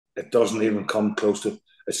it doesn't even come close to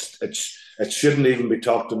it shouldn't even be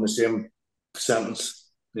talked in the same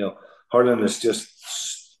sentence. Hurling is just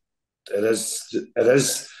it is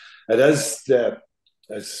the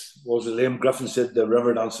as was it Liam Griffin said, the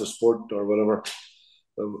river dance of sport or whatever.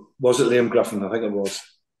 Was it Liam Griffin? I think it was.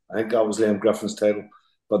 I think that was Liam Griffin's title.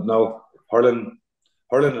 But no, hurling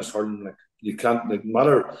is hurling. Like you can't, like,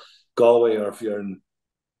 matter Galway or if you're in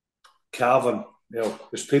Cavan.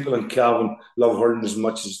 There's people in Cavan love hurling as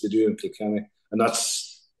much as they do in Kilkenny, and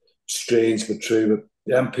that's strange but true. But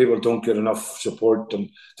them people don't get enough support, and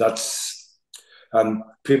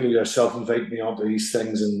people yourself invite me onto these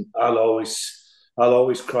things, and I'll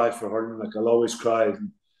always cry for hurling. Like I'll always cry,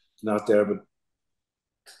 not there, but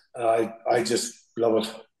I just love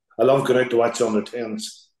it. I love going out to watch under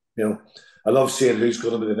tens. I love seeing who's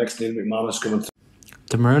going to be the next Neil McManus coming through.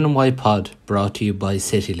 The Maroon White Pod brought to you by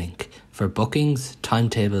CityLink. For bookings,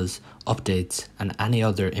 timetables, updates and any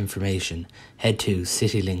other information, head to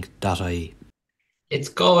citylink.ie. It's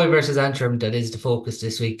Galway versus Antrim that is the focus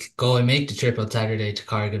this week. Galway make the trip on Saturday to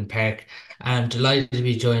Corrigan Park, and I'm delighted to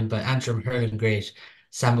be joined by Antrim hurling great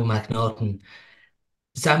Sambo McNaughton.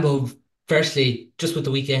 Sambo, firstly, just with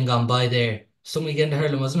the weekend gone by there, some weekend of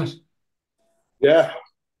hurling, wasn't it? Yeah.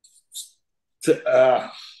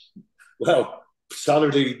 Well,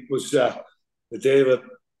 Saturday was the day that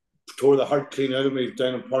tore the heart clean out of me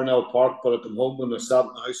down in Parnell Park, but I come home and I sat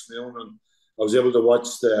in the house on my own and I was able to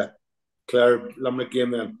watch the Clare Limerick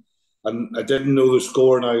game then. And I didn't know the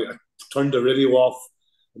score, and I turned the radio off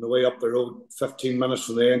on the way up the road 15 minutes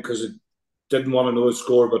from the end because I didn't want to know the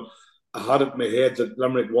score, but I had it in my head that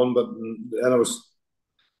Limerick won, but then I was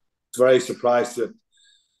very surprised at it.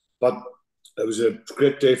 But it was a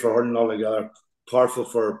great day for hurling altogether, powerful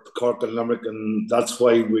for Cork and Limerick, and that's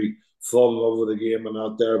why we fall in love with the game and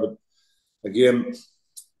out there. But again,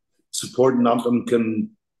 supporting Antrim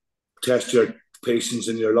can test your patience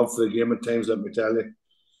and your love for the game at times, let me tell you.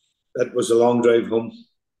 It was a long drive home.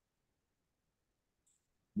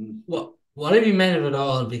 What have you made of it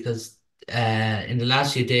all? Because in the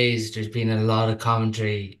last few days, there's been a lot of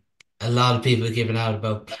commentary, a lot of people giving out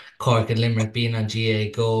about Cork and Limerick being on GA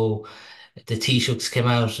Go. The Taoiseach's came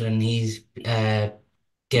out and he's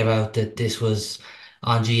gave out that this was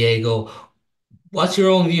on GA Go. What's your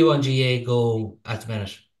own view on GA Go at the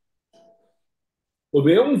minute? Well,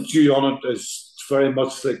 my own view on it is very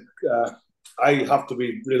much like I have to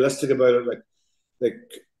be realistic about it. Like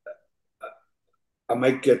I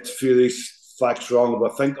might get a few of these facts wrong,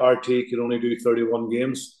 but I think RT can only do 31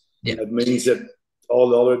 games. Yeah. It means that all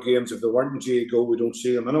the other games, if they weren't in GA Go, we don't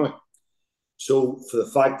see them anyway. So for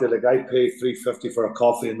the fact that like I pay $3.50 for a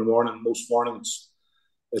coffee in the morning, most mornings,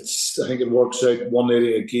 I think it works out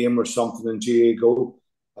 180 a game or something in GA Go.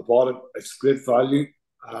 I bought it. It's great value,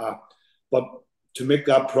 but to make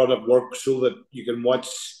that product work so that you can watch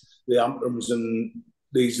the Antrims and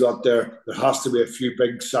these lot there has to be a few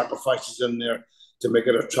big sacrifices in there to make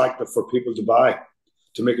it attractive for people to buy,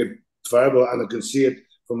 to make it viable. And I can see it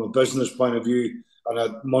from a business point of view and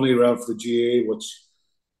a money round for the GA, which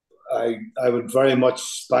I would very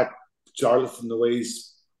much back Charlotte in the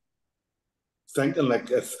ways thinking.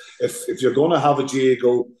 Like if you're going to have a GA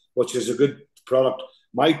Go, which is a good product,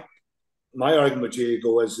 my argument with GA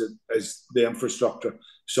Go is the infrastructure.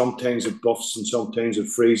 Sometimes it buffs and sometimes it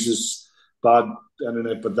freezes bad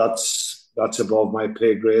internet, but that's above my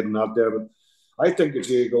pay grade and not there. But I think the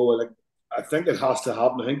GA Go, like I think it has to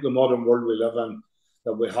happen. I think the modern world we live in,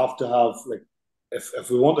 that we have to have, like, if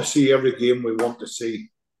we want to see every game we want to see,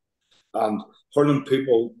 and hurling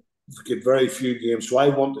people get very few games, so I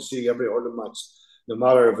want to see every hurling match, no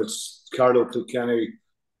matter if it's Carlow, Kilkenny,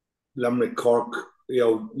 Limerick, Cork.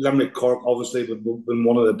 Limerick Cork obviously would have been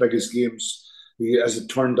one of the biggest games. As it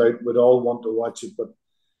turned out, we'd all want to watch it, but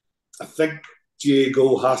I think GA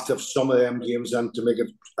Go has to have some of them games in to make it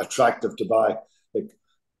attractive to buy. Like,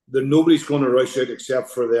 nobody's going to rush out except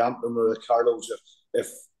for the Antrim or the Carlows. If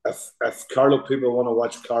Carlow people want to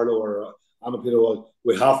watch Carlow or Antrim people,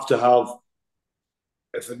 we have to have,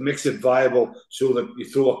 if it makes it viable, so that you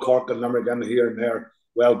throw a Cork and Limerick in here and there,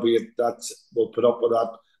 well be it. We'll put up with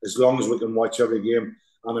that as long as we can watch every game.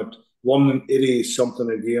 And at 180 something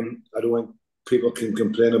a game, I don't think people can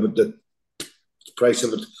complain about the price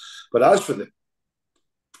of it. But as for the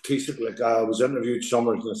Taoiseach, like I was interviewed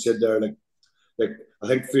Summers and I said there, like I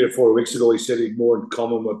think 3 or 4 weeks ago, he said he'd more in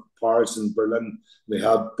common with Paris and Berlin. They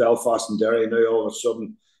had Belfast and Derry. Now all of a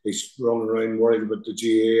sudden he's running around worried about the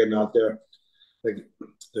GA and that there. Like,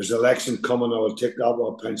 there's an election coming, I will take that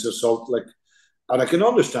with a pinch of salt. Like, and I can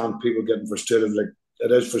understand people getting frustrated. Like,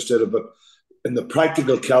 it is frustrated, but in the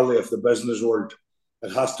practicality of the business world,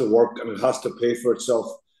 it has to work and it has to pay for itself.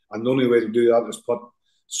 And the only way to do that is put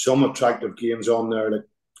some attractive games on there. Like,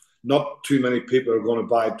 not too many people are going to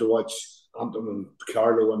buy it to watch Antrim and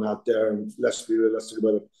Carlo and that there. And let's be realistic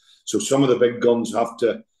about it. So some of the big guns have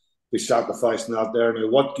to be sacrificed in that there. Now,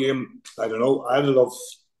 what game? I don't know. I'd love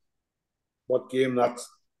what game that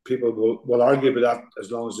people will argue about that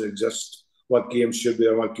as long as it exists. What games should be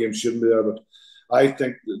there, what games shouldn't be there. But I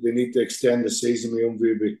think that they need to extend the season. My own view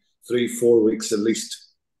would be 3-4 weeks at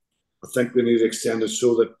least. I think they need to extend it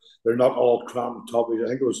so that they're not all cramped on top of each. I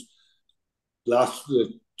think it was last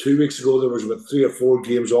 2 weeks ago there was about 3 or 4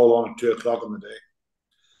 games all on at 2 o'clock in the day.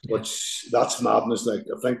 Yeah. Which that's madness. Like,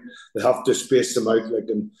 I think they have to space them out. Like,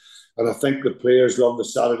 and I think the players love the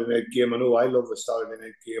Saturday night game. I know I love the Saturday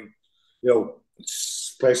night game. You know,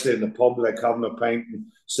 especially in the pub, like having a pint and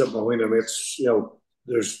sitting behind them. It's, you know,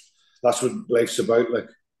 that's what life's about. Like,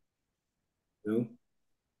 you know.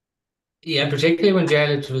 Yeah, particularly when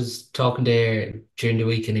Jarlath was talking there during the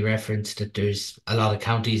week, and he referenced that there's a lot of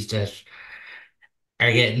counties that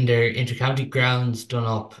are getting their inter-county grounds done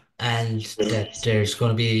up, and that there's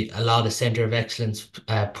going to be a lot of centre of excellence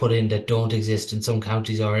put in that don't exist in some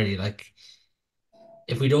counties already. Like,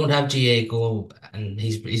 if we don't have GA go, and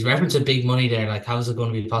he's referencing big money there, like, how is it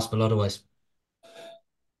going to be possible otherwise?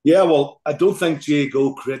 Yeah, well, I don't think GA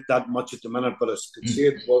Go create that much at the minute, but I could see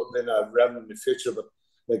it being a revenue in the future. But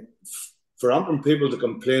like, for Antrim people to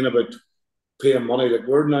complain about paying money, like,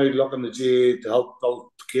 we're now looking to GA to help build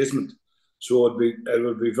casement. So it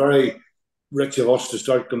would be very rich of us to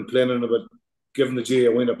start complaining about giving the GA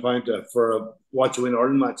a win a pound for a watch a win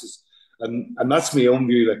hurling matches, and that's my own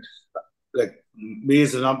view. Like me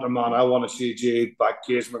as an Antrim man, I want to see GA back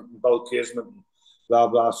casement and build casement and blah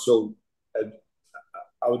blah. So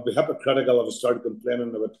I would be hypocritical if I started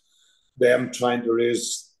complaining about them trying to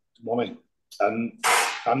raise money, and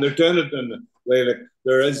they're doing it in a way. Like,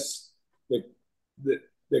 there is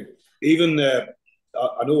like even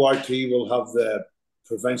I know RT will have the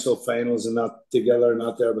provincial finals and that together and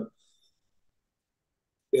that there, but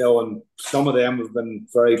you know, and some of them have been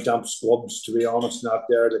very damp squabs, to be honest. Not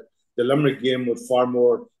there. The Limerick game with far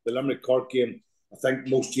more. The Limerick Cork game, I think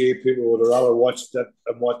most GA people would have rather watched it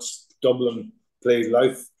and watched Dublin play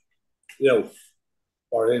Louth, you know,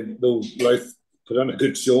 or though Louth put on a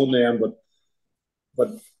good show in the end, but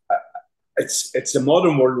it's a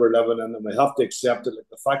modern world we're living in, and we have to accept it. Like,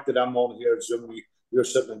 the fact that I'm on here at Zoom, you're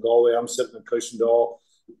sitting in Galway, I'm sitting in Cushendall.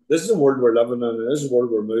 This is the world we're living in, and this is the world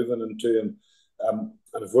we're moving into. And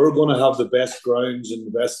if we're going to have the best grounds and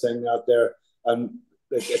the best thing out there, and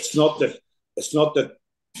it's not that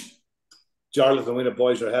Jarlath and Wayne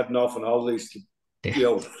boys are heading off on holidays, you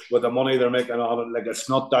know, with the money they're making on it. Like, it's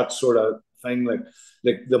not that sort of thing. Like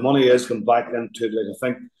the money is going back into, like, I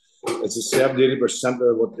think it's a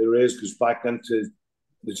 70-80% of what they raise goes back into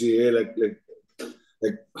the GA.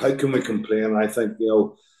 Like how can we complain? I think, you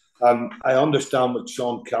know, and I understand what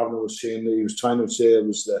Sean Kavanagh was saying. He was trying to say it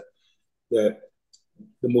was the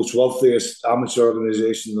most wealthiest amateur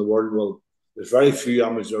organisation in the world. Well, there's very few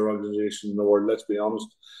amateur organisations in the world, let's be honest.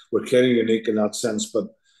 We're kind of unique in that sense, but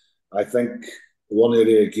I think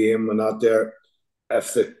 180 a game and that there,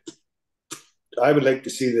 I would like to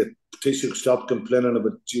see the Taoiseach stop complaining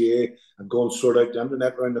about GA and go and sort out the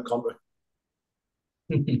internet around the country.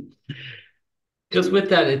 Just with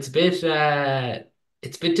that, it's a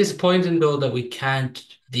bit disappointing though that we can't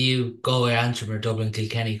view Galway, Antrim, or Dublin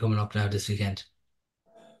Kilkenny coming up now this weekend.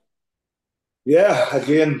 Yeah,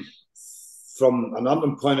 again, from an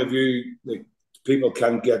Antrim point of view, like, people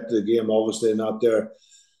can't get the game, obviously, not there.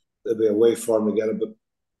 There'll be a way for them to get it, but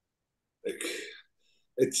like,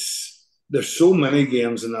 there's so many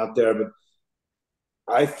games in that there, but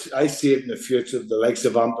I see it in the future. The likes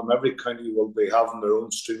of Antrim, every county will be having their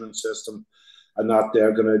own streaming system, and that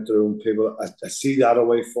they're going out their own people. I see that a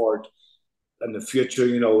way forward in the future.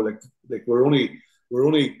 You know, like we're only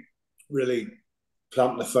really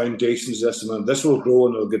planting the foundations of this, and this will grow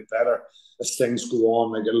and it'll get better as things go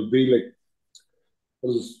on. Like, it'll be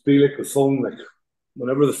like the phone. Like,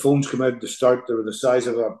 whenever the phones come out to start, they were the size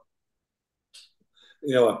of a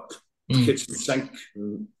kitchen sink,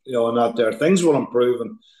 and, you know, and out there things will improve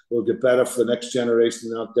and will get better for the next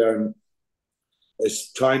generation out there. And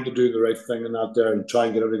it's trying to do the right thing and out there and try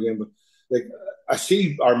and get every game. But like, I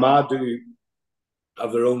see Armagh do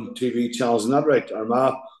have their own TV channels, isn't that right?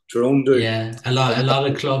 Armagh, Tyrone do. Yeah, a lot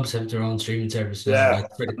of clubs have their own streaming service now, yeah,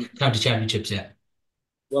 like for the county championships. Yeah.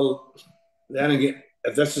 Well, then again,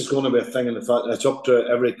 if this is going to be a thing, in the fact it's up to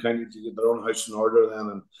every county to get their own house in order then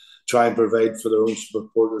and try and provide for their own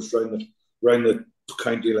supporters around the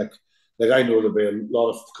county. Like I know there'll be a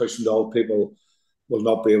lot of Cushendall people will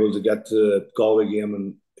not be able to get to the Galway game,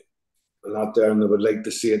 and and that there, and they would like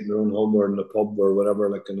to see it in their own home or in the pub or whatever,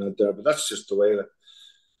 like, and that there. But that's just the way.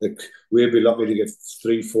 Like we'd be lucky to get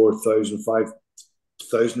 3, 4,000,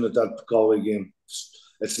 5,000 at that Galway game.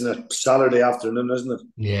 It's on a Saturday afternoon, isn't it?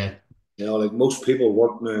 Yeah. Like most people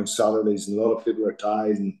work now on Saturdays, and a lot of people are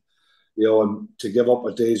tired, and and to give up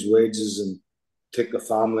a day's wages and take the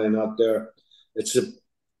family and that there, it's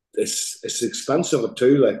it's expensive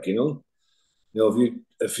too. Like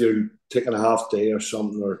if you're taking a half day or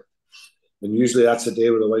something, and usually that's a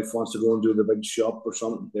day where the wife wants to go and do the big shop or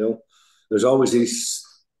something. There's always these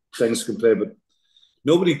things can play, but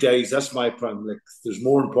nobody dies. That's my problem. Like there's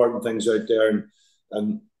more important things out there,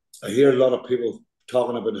 and I hear a lot of people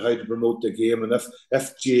talking about how to promote the game, and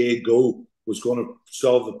if GA Go was going to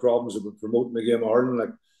solve the problems of promoting the game of hurling, like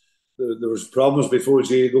there was problems before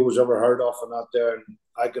GA Go was ever heard of, and that there, and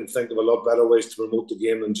I can think of a lot better ways to promote the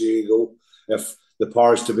game than GA Go. If the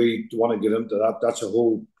powers to be want to get into that, that's a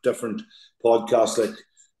whole different podcast. Like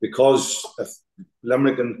because if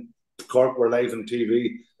Limerick and Cork were live on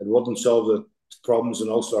TV, it wouldn't solve the problems in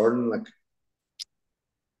Ulster hurling. Like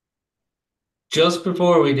Just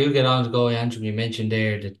before we do get on to Galway Antrim, you mentioned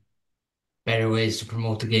there that better ways to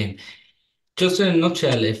promote the game. Just in a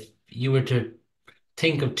nutshell, if you were to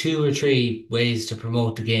think of 2 or 3 ways to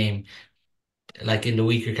promote the game, like in the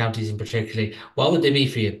weaker counties in particular, what would they be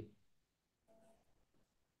for you?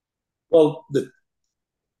 well,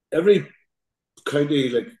 every county,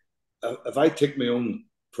 like if I take my own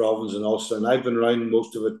province in Ulster, and I've been around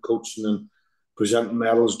most of it coaching and presenting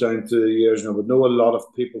medals down through the years, and I would know a lot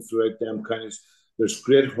of people throughout them counties. There's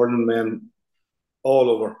great hurling men all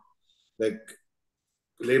over. Like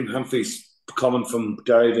Liam Hemphy's coming from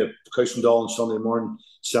Derry to Cushendall on Sunday morning,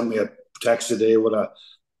 sent me a text today with a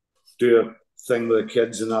do a thing with the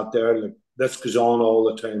kids and that there. Like this goes on all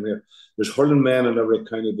the time here. There's hurling men in every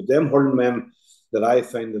county, but them hurling men that I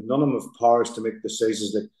find that none of them have powers to make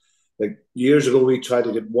decisions. Like years ago, we tried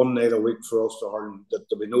to get one night a week for us to hurling, that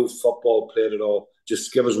there'd be no football played at all.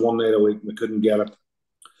 Just give us one night a week, and we couldn't get it.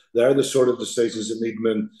 They're the sort of decisions that need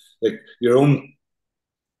men. Like your own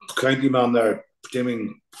county man there,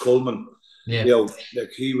 Damien Coleman, Yeah.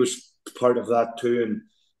 like he was part of that too. And,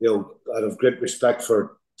 I have great respect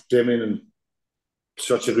for Damien and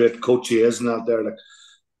such a great coach he is and out there. Like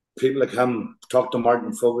people like him, talk to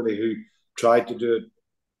Martin Fogarty who tried to do it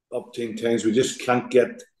up 10 times. We just can't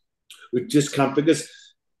because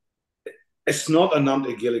it's not an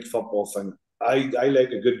anti-Gaelic football thing. I like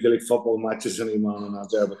a good Gaelic football matches any man and out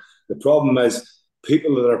there, but the problem is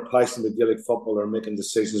people that are passionate about Gaelic football are making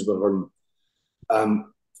decisions about hurling.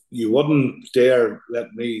 You wouldn't dare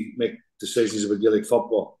let me make decisions about Gaelic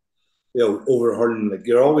football, over hurling. Like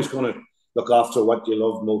you're always going to look after what you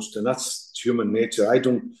love most, and that's human nature. I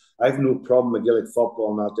have no problem with Gaelic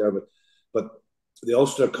football and out there, but the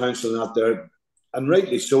Ulster Council and out there, and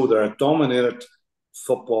rightly so, they're a dominated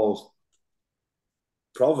football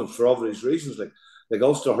province for obvious reasons. Like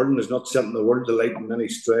Ulster hurling is not something the world delight in any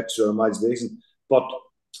stretch or imagination. But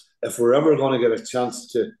if we're ever going to get a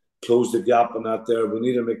chance to close the gap on that there, we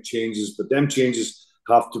need to make changes. But them changes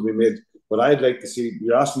have to be made. What I'd like to see,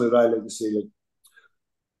 you're asking me what I'd like to see,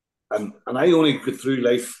 and I only go through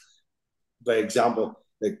life by example.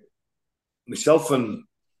 Like myself and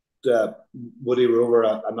Woody were over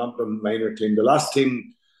an Antrim minor team. The last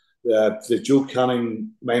team, the Joe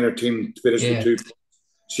Canning minor team, beat us by 2.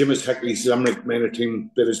 Seamus Hickley's Limerick minor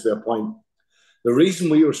team beat us by a point. The reason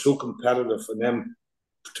we were so competitive in them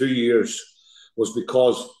 2 years was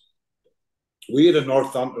because we had a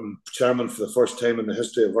North Antrim chairman for the first time in the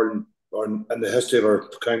history of hurling, or in the history of our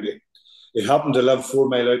county. He happened to live 4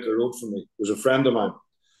 miles out the road from me. He was a friend of mine.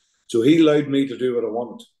 So he allowed me to do what I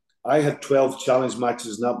wanted. I had 12 challenge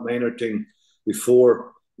matches in that minor team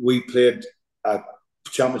before we played a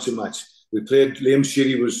championship match. We played, Liam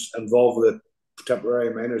Sheedy was involved with the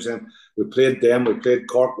Tipperary minors, and we played them, we played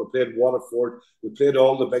Cork, we played Waterford, we played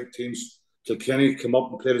all the big teams. Kilkenny came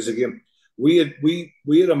up and played us a game. We had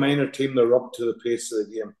a minor team that were up to the pace of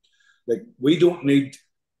the game. Like we don't need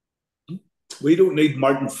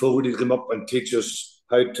Martin Fogarty to come up and teach us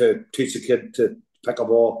how to teach a kid to pick a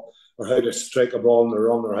ball, or how to strike a ball on the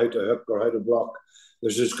run, or how to hook, or how to block.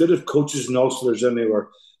 There's as good as coaches and Ulsters anywhere.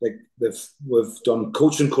 Like we've done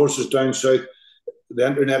coaching courses down south. The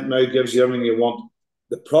internet now gives you everything you want.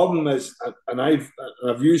 The problem is, and I've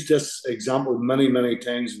used this example many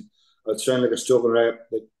times, and it sounds like a stroke of riot.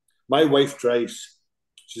 Like my wife drives;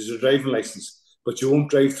 she's a driving license, but she won't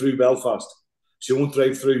drive through Belfast. She won't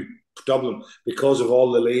drive through Dublin because of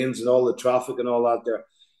all the lanes and all the traffic and all that there.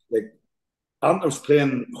 Like Antrim's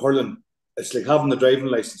playing hurling. It's like having the driving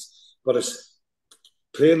license, but it's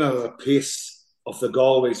playing at a pace the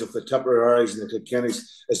Galways, of the Tipperaries and the Kilkennys,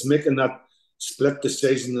 is making that split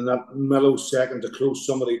decision in that millisecond to close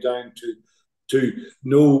somebody down, to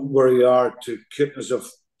know where you are, to keepness of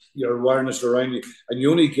your awareness around you. And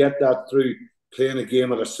you only get that through playing a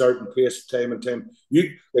game at a certain pace, time and time.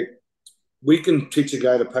 We can teach a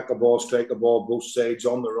guy to pick a ball, strike a ball, both sides,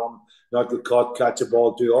 on the run, not get caught, catch a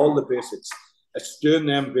ball, do all the basics. It's doing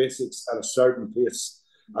them basics at a certain pace.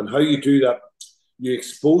 And how you do that, you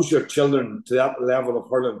expose your children to that level of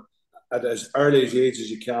hurling at as early an age as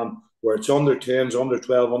you can, where it's under 10s, under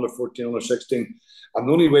 12, under 14, under 16. And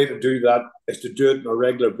the only way to do that is to do it on a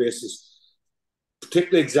regular basis.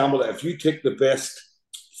 Particularly example, if you take the best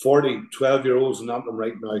 40, 12-year-olds in Antrim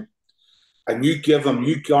right now, and you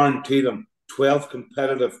guarantee them 12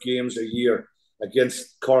 competitive games a year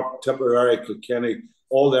against Cork, Tipperary, Kilkenny,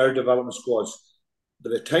 all their development squads.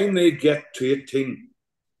 By the time they get to 18,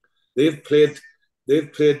 they've played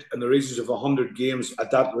in the regions of 100 games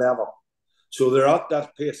at that level. So they're at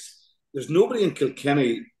that pace. There's nobody in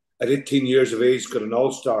Kilkenny at 18 years of age got an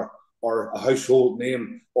all-star or a household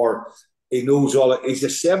name, or he knows all it. He's a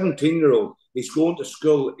 17-year-old. He's going to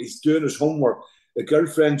school. He's doing his homework. The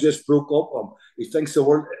girlfriend just broke up with him. He thinks the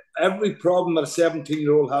world. Every problem that a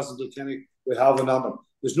 17-year-old has in Kilkenny, we have in Antrim.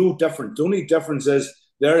 There's no difference. The only difference is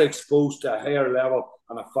they're exposed to a higher level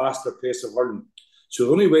and a faster pace of hurling. So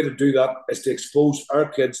the only way to do that is to expose our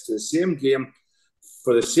kids to the same game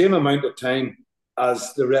for the same amount of time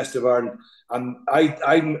as the rest of Ireland. And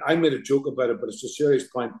I made a joke about it, but it's a serious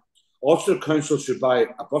point. Ulster Council should buy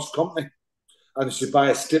a bus company, and they should buy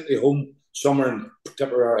a stately home somewhere in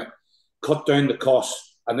Tipperary, cut down the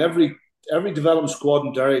costs. And every development squad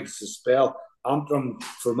in Derry gets a spell. Antrim,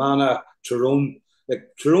 Fermanagh, Tyrone. Like,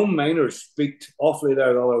 Tyrone minors beat awfully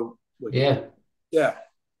there the other week. Yeah.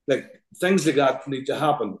 Like, things like that need to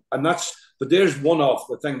happen. But there's one off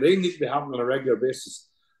the thing. They need to be happening on a regular basis.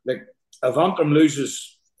 Like, if Antrim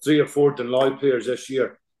loses 3 or 4 Dunloy players this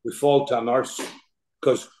year, we fall to an arse,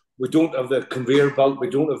 because we don't have the conveyor belt. We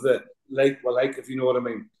don't have the if you know what I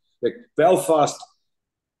mean. Like, Belfast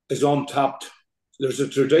is untapped. There's a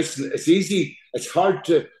tradition. It's easy. It's hard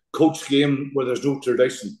to coach game where there's no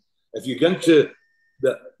tradition. If you get into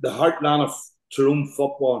the heartland of Tyrone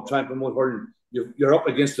football and try and promote hurling, you're up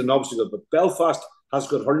against an obstacle. But Belfast has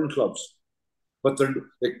got hurling clubs, but they're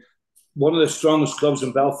like one of the strongest clubs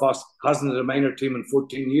in Belfast hasn't had a minor team in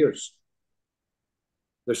 14 years.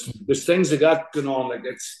 There's things like that going on. Like,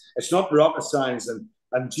 it's not rocket science,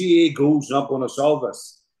 and GA goals not going to solve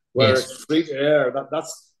this. Where it's free to air.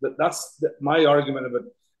 That's my argument about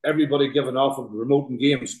everybody giving off of promoting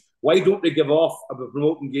games. Why don't they give off about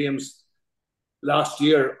promoting games last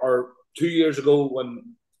year or 2 years ago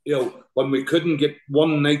when we couldn't get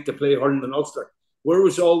one night to play hurling in Ulster? Where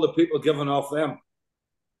was all the people giving off them?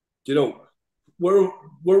 Where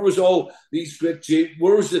was all these great?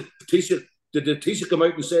 Where was the Taoiseach? Did the Taoiseach come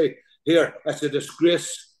out and say, "Here, it's a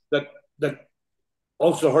disgrace that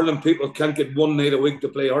Ulster hurling people can't get one night a week to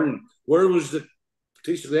play hurling"? Where was the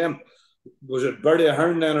Taoiseach then? Was it Bertie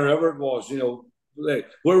Ahern then, or whoever it was?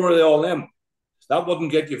 Where were they all them? That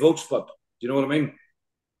wouldn't get you votes, but do you know what I mean?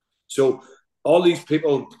 So all these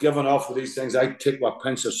people giving off with these things, I take with a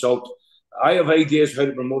pinch of salt. I have ideas how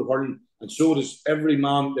to promote hurling, and so does every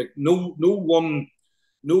man. Like, no one.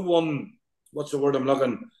 What's the word I'm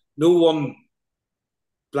looking? No one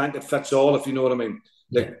blanket fits all, if you know what I mean.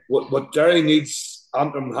 Like, what Derry needs,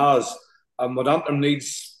 Antrim has, and what Antrim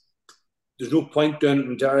needs, there's no point doing it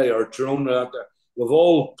in Derry or Tyrone or that there. We've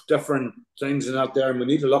all different things in that there, and we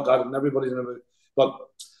need to look at it, and everybody's in it. But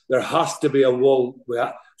there has to be a wall.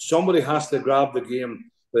 Somebody has to grab the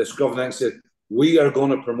game with a scruff and say, we are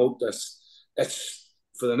going to promote this. It's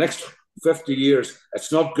for the next 50 years.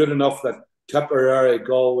 It's not good enough that Tipperary,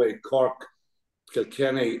 Galway, Cork,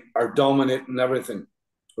 Kilkenny are dominating everything,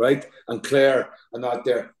 right? And Clare and that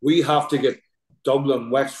there. We have to get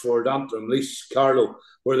Dublin, Wexford, Antrim, Laois, Carlow,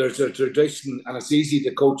 where there's a tradition and it's easy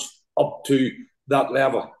to coach up to that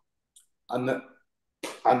level. And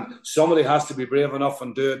somebody has to be brave enough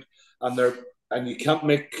and do it. And you can't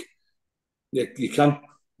make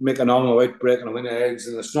an omelet without breaking a wing of eggs.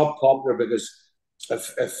 And it's not popular, because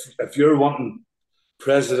if you're wanting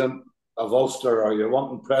president of Ulster, or you're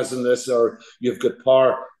wanting president this, or you've got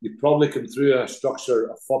power, you probably come through a structure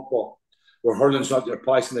of football where hurling's not your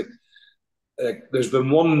passion. Like, there's been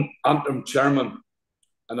one Antrim chairman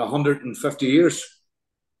in 150 years.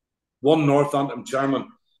 One North Antrim chairman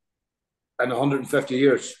in 150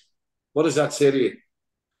 years. What does that say to you?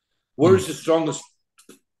 Where's the strongest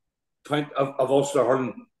point of Ulster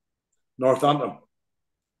hurling? North Antrim.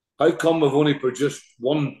 How come we've only produced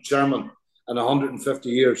one chairman in 150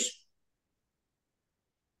 years?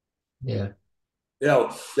 Yeah.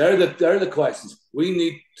 They're the questions. We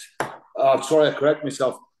need. Sorry, I correct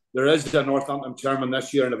myself. There is a North Antrim chairman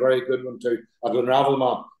this year and a very good one too, a Glenravel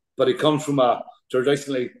man, but he comes from a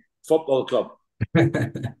traditionally football club. You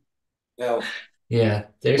know, Yeah,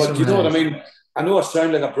 there's but some you know what I mean. I know I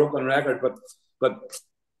sound like a broken record, but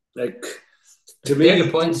like to they're the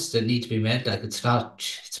me, points that need to be made. Like it's not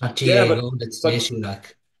yeah, GAO that's the but issue.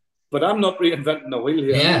 Like, but I'm not reinventing the wheel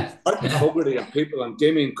here. yeah, Martin yeah, Fogarty and people and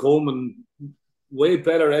Damien Coleman, way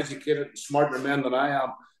better educated and smarter men than I am,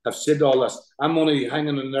 have said all this. I'm only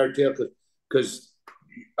hanging in their tail because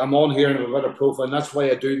I'm on here and have a better profile. And that's why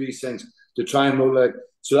I do these things to try and move like.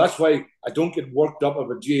 So that's why I don't get worked up if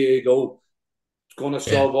a GA go, it's going to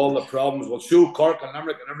yeah. solve all the problems. Well, show Cork and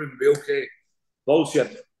Limerick and everything will be okay.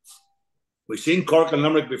 Bullshit. We've seen Cork and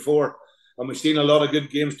Limerick before, and we've seen a lot of good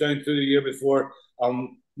games down through the year before.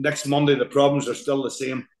 Next Monday, the problems are still the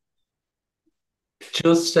same.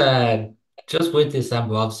 Just uh, just with this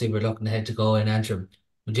Sambo, obviously we're looking ahead to Galway and Antrim.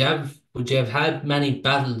 Would you have had many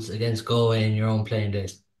battles against Galway in your own playing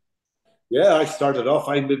days? Yeah, I started off.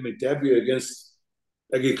 I made my debut against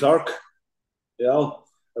Iggy Clark. You know,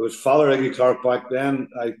 it was Father Iggy Clark back then.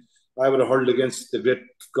 I would have hurled against the great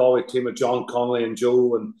Galway team of John Connolly and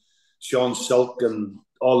Joe and Sean Silk and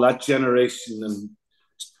all that generation and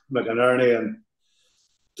McInerney and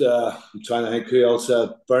I'm trying to think who else.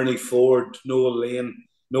 Bernie Ford, Noah Lane.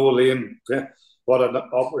 What an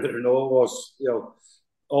operator Noah was. You know,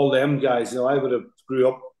 all them guys. You know, I would have grew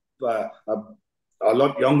up a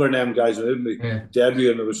lot younger than them guys. When me Yeah.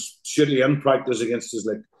 debut, and it was shitty in practice against us.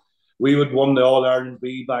 Like we would won the All Ireland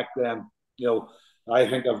B back then. You know, I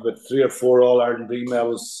think I've got 3 or 4 All Ireland B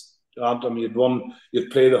medals. Antrim, you'd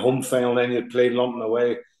play the home final, then you'd play London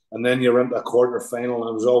away, and then you went to a quarter final,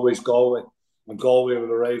 and it was always Galway. And Galway would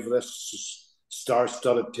arrive with this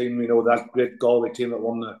star-studded team. You know, that great Galway team that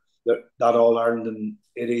won that All Ireland in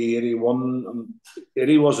 80, 81,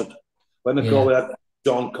 80 was it? When the Yeah. Galway had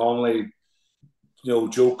John Connolly, you know,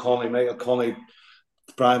 Joe Connolly, Michael Connolly,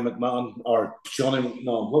 Brian McMahon, or Johnny,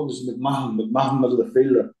 no, what was it? McMahon was the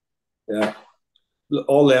fielder. Yeah,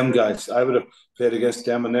 all them guys. I would have played against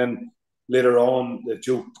them, and then later on the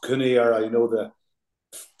Joe Cooney era. You know, the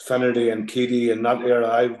Finnerty and Keady and that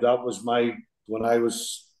era. That was my when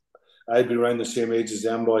I'd be around the same age as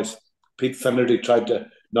them boys. Pete Finnerty tried to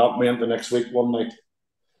knock me into next week one night.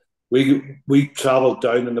 We travelled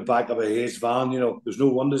down in the back of a Hayes van. You know, there's no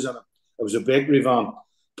windows in it. It was a bakery van.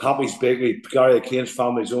 Pappy's Bakery, Gary Kane's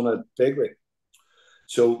family's own a bakery.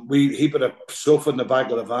 So he put a sofa in the back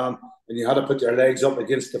of the van, and you had to put your legs up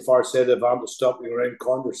against the far side of the van to stop you around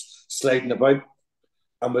corners, sliding about.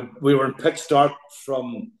 And we were in pitch dark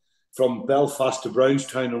from Belfast to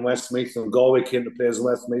Brownstown and Westmeath, and Galway came to play as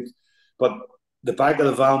Westmeath. But the back of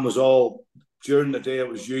the van was all during the day. It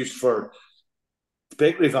was used for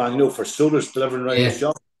bakery van, you know, for sodas delivering around the Yeah.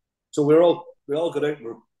 shop. So we all got out and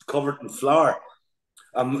were covered in flour,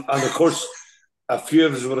 and of course a few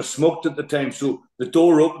of us would have smoked at the time. So the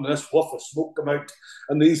door opened, and this whiff of smoke came out,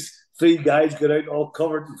 and these 3 guys got out all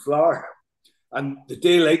covered in flour. And the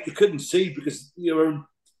daylight you couldn't see because you were in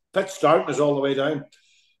pitch darkness all the way down.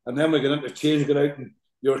 And then we got into change, got out, and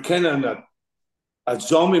you were kind of in a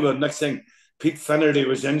zombie mode. Next thing, Pete Finnerty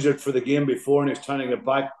was injured for the game before, and he was trying to get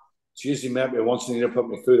back. Jeez, he met me once and he put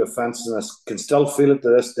me through the fence, and I can still feel it to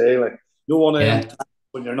this day. Like no one of them Yeah.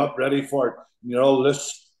 when you're not ready for it, and you're all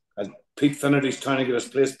this, and Pete Finnerty's trying to get his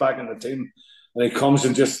place back in the team, and he comes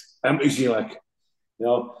and just empties you, like you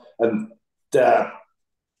know. And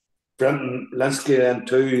Brenton Linsky then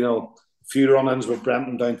too, you know, a few run-ins with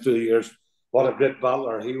Brenton down through the years. What a great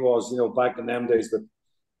battler he was, you know, back in them days. But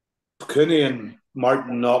Cooney and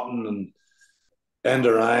Martin Naughton and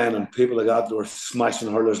Enda Ryan and people like that were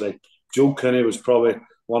smashing hurlers. Like Joe Cooney was probably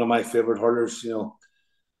one of my favourite hurlers. He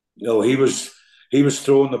was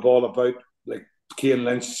throwing the ball about like Cian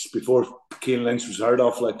Lynch before Cian Lynch was heard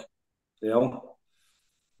of. Like you know,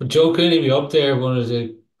 Would Joe Cooney be up there, one of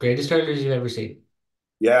the greatest hurlers you've ever seen?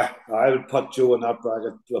 yeah, I would put Joe in that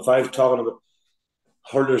bracket. If I was talking about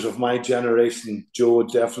hurlers of my generation, Joe would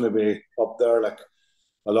definitely be up there. Like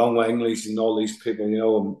along with English and all these people,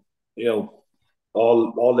 you know,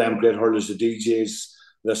 all them great hurlers, the DJs,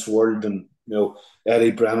 this world, and you know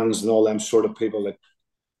Eddie Brennan's and all them sort of people. Like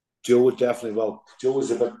Joe would definitely. Well, Joe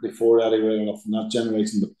was a bit before Eddie right enough from that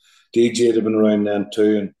generation, but DJ had been around then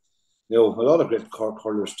too, and you know a lot of great Cork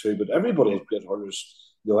hurlers too. But everybody had great hurlers.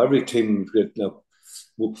 You know, every team great. You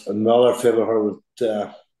know, another favourite hurler,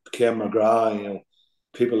 Ken McGrath. You know,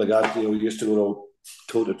 people like that. You know, used to go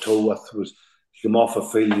toe to toe with was you come off a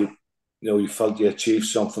field, you know, you felt you achieved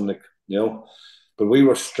something like, you know. But we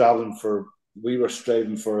were straddling for we were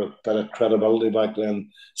striving for a bit of credibility back then.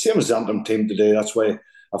 Same as the Antrim team today. That's why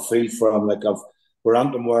I feel for them. Like we're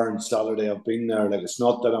Antrim wearing Saturday. I've been there. Like it's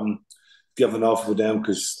not that I'm giving off with them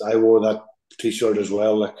because I wore that T-shirt as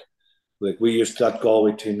well. Like that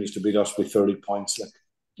Galway team used to beat us by 30 points.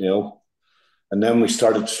 And then we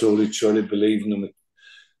started slowly, surely believing them.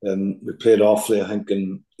 And we played awfully, I think,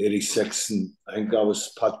 in '86, and I think that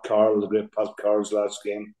was Pat Carroll, the great Pat Carroll's last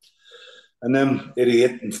game. And then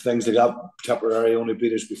 '88 and things like that. Tipperary only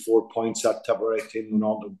beat us by 4 points. That Tipperary team went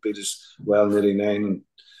on to beat us well in '89,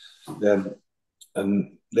 and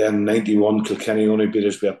then '91 Kilkenny only beat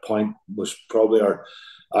us by a point. Was probably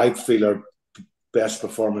I feel our best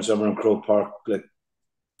performance ever in Croke Park. Like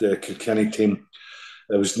the Kilkenny team.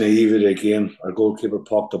 It was naivety again. Our goalkeeper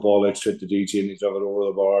popped the ball out straight to DJ and he drove it over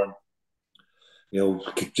the bar.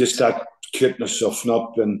 Just that cuteness of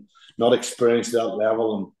not experienced at that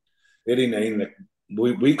level. And '89, like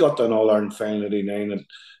we got to an All Ireland final in '89, and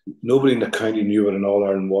nobody in the county knew what an All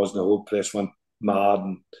Ireland was, and the whole place went mad.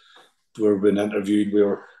 And we were being interviewed. We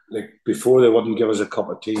were like, before they wouldn't give us a cup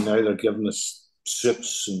of tea, now they're giving us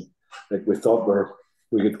soups, and like we thought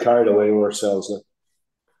we get carried away with ourselves. Like.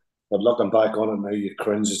 But looking back on it now, you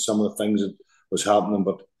cringe at some of the things that was happening.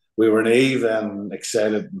 But we were naive and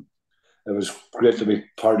excited. And it was great to be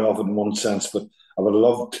part of it in one sense. But I would have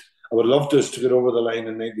loved us to get over the line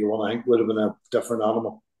in '91. I think would have been a different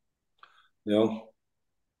animal.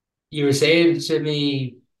 You were saying to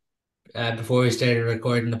me before we started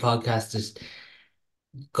recording the podcast, is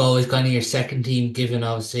Galway's kind of your second team, given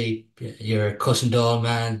obviously you're a Cushion Dawn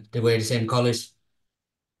man. They wear the same colours.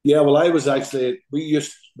 Yeah, well, I was actually, we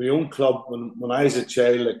used my own club when I was a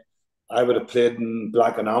child. Like, I would have played in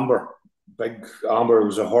black and amber. Big amber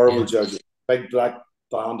was a horrible jersey. Big black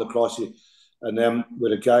band across you. And then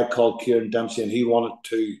with a guy called Kieran Dempsey, and he wanted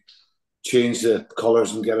to change the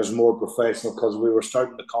colours and get us more professional because we were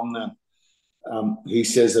starting to come then. He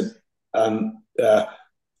says that, and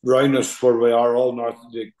round us where we are all north,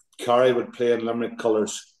 Kerry would play in Limerick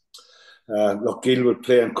colours. Lochgiel would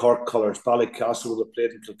play in Cork colours. Ballycastle would have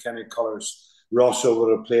played in Kilkenny colours. Rosso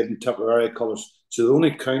would have played in Tipperary colours. So the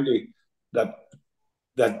only county that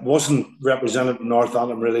wasn't represented in North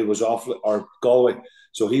Antrim really was or Galway.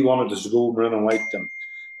 So he wanted us to go maroon and white them.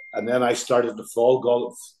 And then I started to fall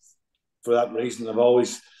Galway for that reason.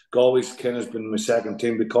 Galway's kind of been my second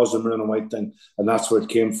team because of the maroon and white thing, and that's where it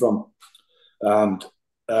came from. And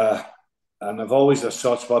I've always a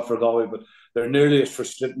soft spot for Galway, but they're nearly as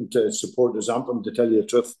frustrating to support as Antrim, to tell you the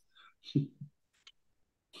truth.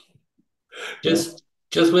 Just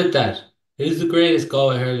with that, who's the greatest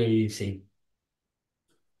Galway hurler you've seen?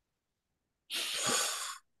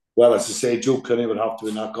 Well, as I say, Joe Kinney would have to be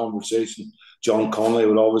in that conversation. John Connolly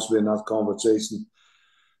would always be in that conversation.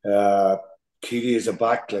 Keady is a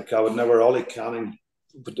back. Like, I would never Ollie Canning.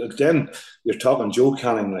 But then you're talking Joe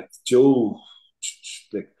Canning, like Joe's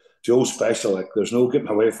special. Like, there's no getting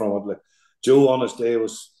away from it. Like, Joe on his day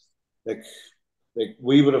was like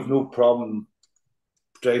we would have no problem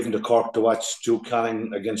driving to Cork to watch Joe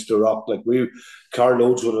Canning against the Rock. Like, Carl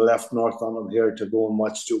Oates would have left North Antrim here to go and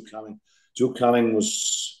watch Joe Canning. Joe Canning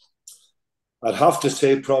was, I'd have to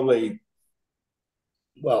say, probably,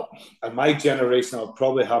 well, in my generation, I'd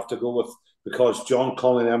probably have to go with, because John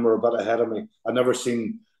Connolly and them were a bit ahead of me. I never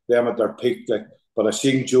seen them at their peak, like, but I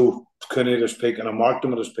seen Joe Cooney at his peak, and I marked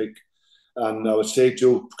him at his peak. And I would say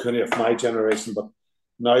Joe Cooney of my generation, but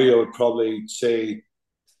now I would probably say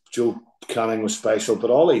Joe Canning was special.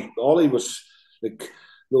 But Ollie was like,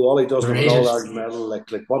 no, Ollie doesn't have an All-Ireland medal. Like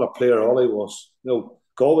what a player Ollie was.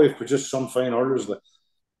 Galway have produced some fine hurlers. Like,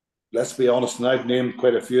 let's be honest, and I've named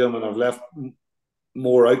quite a few of them, and I've left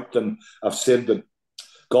more out than I've said. But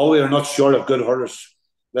Galway are not short of good hurlers.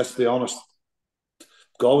 Let's be honest.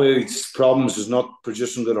 Galway's problems is not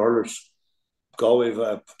producing good hurlers. Galway have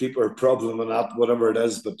a deeper problem than that, whatever it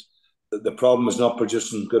is, but the problem is not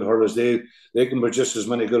producing good hurlers. They can produce as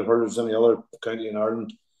many good hurlers as any other county in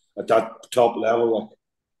Ireland at that top level. Like.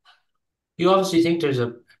 You obviously think there's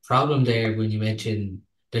a problem there when you mention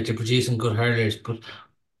that they're producing good hurlers, but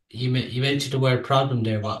you mentioned the word problem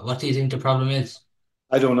there. What do you think the problem is?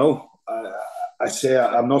 I don't know. I say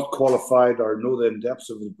I'm not qualified or know the in-depths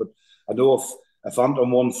of it, but I know if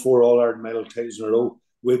Antrim won 4 All-Ireland medal titles in a row,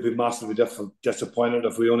 we'd be massively disappointed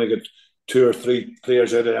if we only get 2 or 3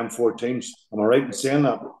 players out of them 4 teams. Am I right in saying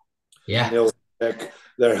that? Yeah. Like,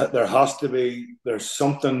 there has to be, there's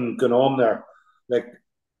something going on there. Like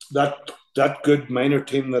that good minor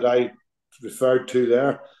team that I referred to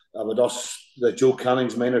there, with us, the Joe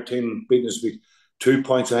Canning's minor team beating us by 2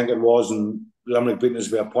 points, I think it was, and Limerick beating us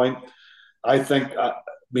by a point. I think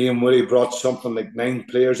me and Willie brought something like 9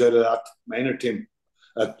 players out of that minor team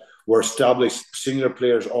that were established senior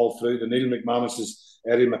players all through. The Neil McManus's,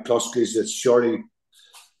 Eddie McCluskey's, the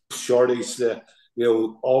Shorty's,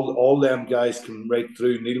 all them guys came right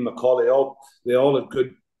through. Neil McCauley, they all had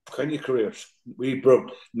good county careers. We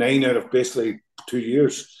broke 9 out of basically 2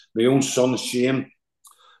 years. My own son Shane,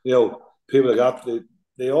 people like that,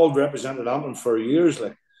 they all represented Antrim for years,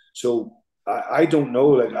 like. So I don't know,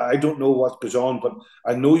 like, I don't know what goes on, but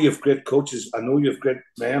I know you've great coaches. I know you've great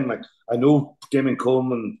men. Like, I know Damien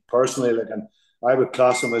Coleman personally, like, and I would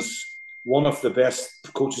class him as one of the best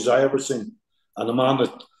coaches I ever seen, and a man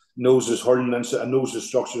that knows his hurling and knows his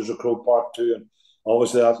structures of Croke Park too, and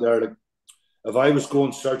obviously out there. Like, if I was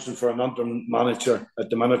going searching for an Antrim manager at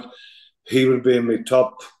the minute, he would be in my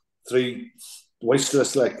top 3 wish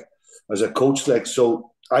list, like, as a coach, like.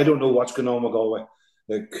 So I don't know what's going on with Galway.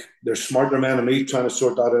 Like, there's smarter men than me trying to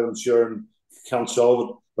sort that out, I'm sure, and can't solve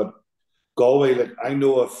it. But Galway, like, I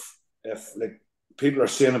know if like people are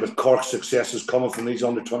saying about Cork's success is coming from these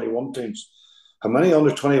under-21 teams. How many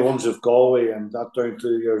under-21s of Galway and that down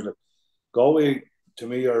through the years? Like, Galway, to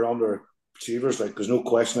me, are underachievers. Like, there's no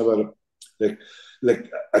question about it.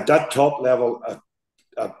 Like at that top level,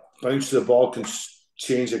 a bounce of the ball can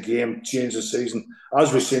change a game, change a season,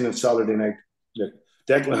 as we've seen on Saturday night. Like,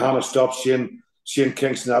 Declan Hanna stopped Shane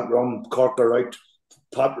Kingston that run, Cork are right.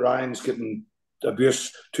 Pat Ryan's getting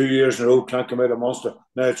abuse 2 years in a row, can't come out of Munster.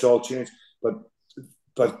 Now it's all changed. But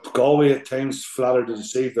Galway at times flattered to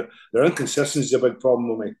deceive. Their inconsistency is a big problem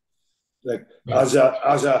with me. Like, as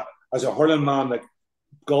a hurling man, like,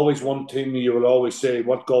 Galway's one team you will always say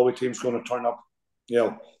what Galway team's going to turn up.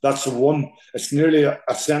 That's the one. It's nearly a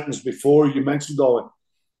sentence before you mention Galway.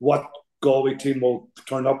 What Galway team will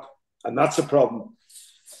turn up, and that's a problem.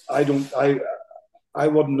 I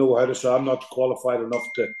wouldn't know how to say. I'm not qualified enough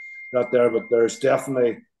to that there, but there's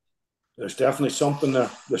definitely something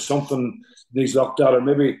there. There's something needs looked at, or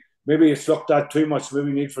maybe it's looked at too much. Maybe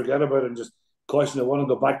we need to forget about it and just caution they want to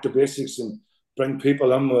go back to basics and bring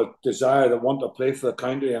people in with desire that want to play for the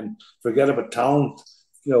county and forget about talent.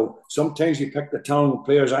 Sometimes you pick the talented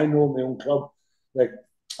players. I know my own club, like,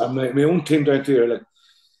 and my own team down here,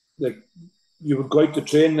 like you would go out to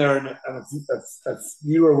train there, and if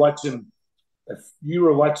you were watching, you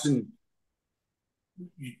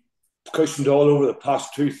cushioned all over the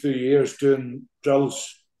past 2-3 years doing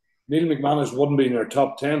drills, Neil McManus wouldn't be in your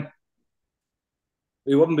top 10.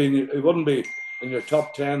 He wouldn't be in your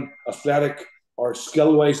top 10 athletic or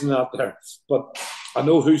skill wise in that there. But I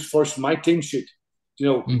know who's first in my team sheet.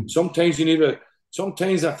 Sometimes you need to.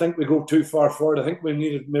 Sometimes I think we go too far forward. I think we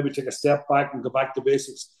need to maybe take a step back and go back to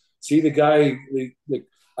basics. See the guy, like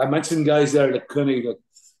I mentioned guys there, like Cooney.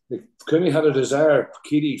 Like Cooney had a desire.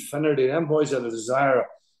 Keady, Finnerty, them boys had a desire,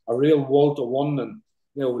 a real will to one. And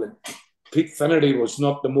like Pete Finnerty was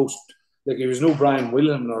not the most. Like, he was no Brian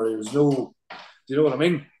Whelan, or he was no. Do you know what I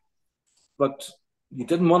mean? But you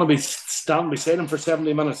didn't want to be standing beside him for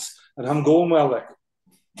 70 minutes and him going well. Like,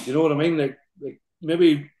 do you know what I mean? Like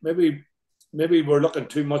maybe we're looking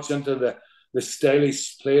too much into the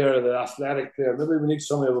stylish player, the athletic player. Maybe we need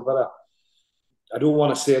somebody with a bit of, I don't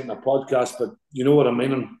want to say it in a podcast, but you know what I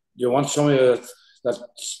mean. And you want somebody that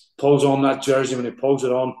pulls on that jersey. When he pulls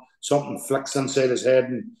it on, something flicks inside his head,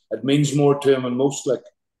 and it means more to him. And most, like,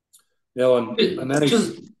 and then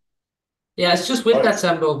it's just with that,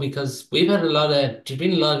 Sambo, because there's been a lot of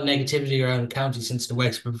negativity around county since the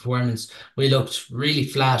Wexford performance. We looked really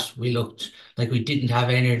flat. We looked like we didn't have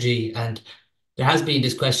energy, and there has been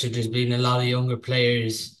this question. There's been a lot of younger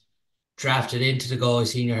players drafted into the Galway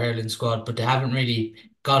senior hurling squad, but they haven't really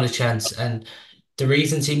got a chance. And the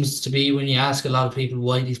reason seems to be, when you ask a lot of people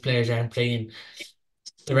why these players aren't playing,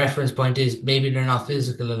 the reference point is maybe they're not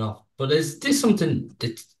physical enough. But is this something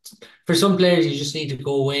that, for some players, you just need to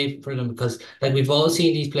go away from them? Because, like, we've all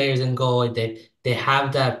seen these players in Galway, they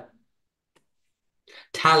have that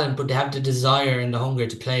talent, but they have the desire and the hunger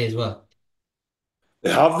to play as well.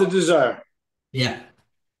 They have the desire. Yeah.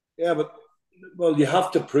 Yeah, but, well, you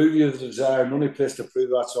have to prove you have the desire. And the only place to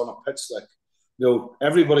prove that's on a pitch. Like,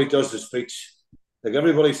 everybody does the speech. Like,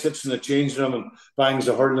 everybody sits in the changing room and bangs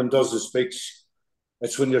the hurling and does the speech.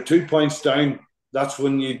 It's when you're 2 points down, that's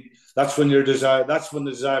when the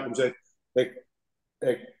desire comes out. Like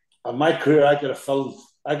in my career, I could have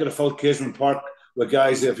filled Casement Park with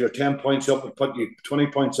guys. If you're 10 points up, would put you 20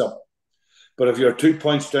 points up. But if you're 2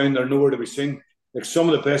 points down, they're nowhere to be seen. Like, some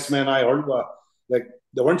of the best men I heard were, like,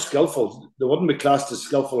 they weren't skillful. They wouldn't be classed as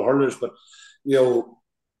skillful hurlers, but you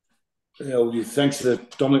think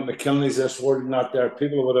that Dominic McKinley's this word and that there,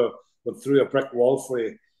 people would throw a brick wall for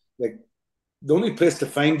you. Like, the only place to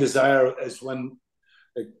find desire is when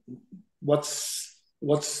like what's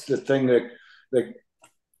the thing like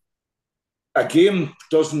a game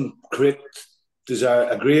doesn't create desire.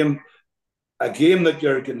 A game that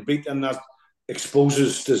you're getting beat in that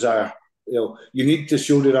exposes desire. You need to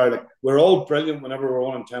show desire. Like we're all brilliant whenever we're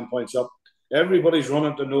on 10 points up. Everybody's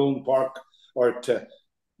running to Nolan Park or to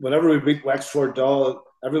whenever we beat Wexford.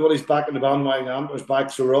 Everybody's back in the bandwagon. Antrim's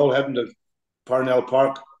back, so we're all heading to Parnell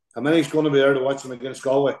Park. How many's going to be there to watch them against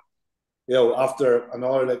Galway? After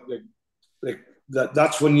another like that.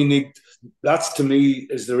 That's when you need. That's to me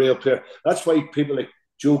is the real player. That's why people like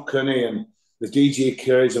Joe Cooney and the DJ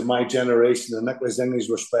Carries of my generation and Nicholas Ingles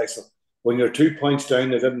were special. When you're 2 points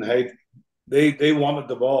down, they didn't hide. They wanted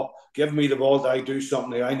the ball. Give me the ball. That I do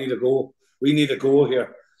something here. I need a goal. We need a goal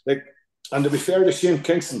here. And to be fair to Shane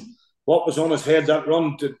Kingston, what was on his head that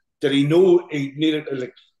run? Did he know he needed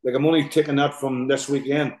like I'm only taking that from this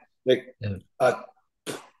weekend. A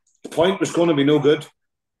point was going to be no good.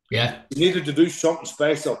 Yeah, you needed to do something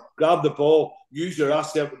special. Grab the ball, use your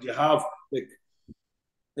asset that you have.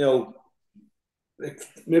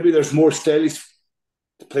 Maybe there's more stylish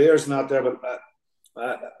players not there, but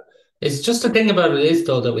it's just the thing about it is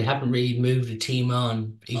though that we haven't really moved the team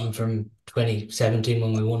on even from 2017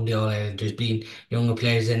 when we won the All-Ireland. There's been younger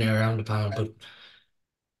players in and around the panel, but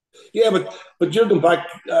yeah, but you're going back.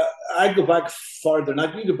 I go back further,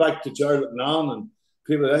 and you go back to Gerald McNaughton and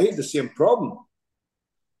people. I hate the same problem.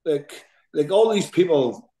 Like all these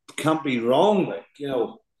people can't be wrong.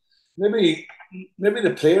 Maybe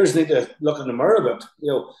the players need to look in the mirror a bit.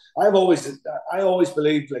 I always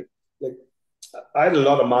believed like I had a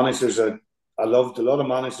lot of managers that I loved, a lot of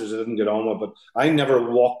managers I didn't get on with, but I never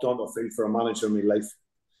walked on the field for a manager in my life.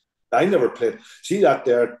 I never played. See that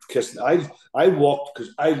there, Kirsten? I walked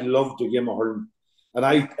because I loved the game of hurling. And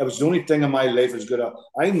it was the only thing in my life I was good at.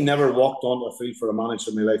 I never walked onto a field for a manager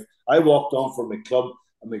in my life. I walked on for my club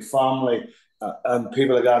and my family and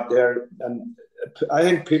people like that there. And I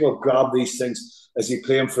think people grab these things as you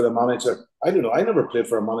play them for the manager. I don't know. I never played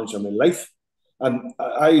for a manager in my life. And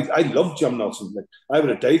I loved Jim Nelson. I would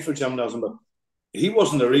have died for Jim Nelson, but he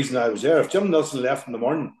wasn't the reason I was there. If Jim Nelson left in the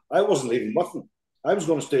morning, I wasn't leaving with him. I was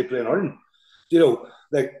going to stay playing hurling.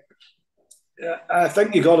 I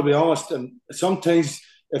think you got to be honest. And sometimes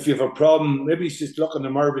if you have a problem, maybe you just look in the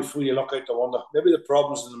mirror before you look out the window. Maybe the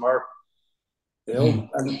problem's in the mirror.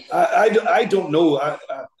 And I don't know.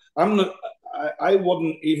 I'm not. I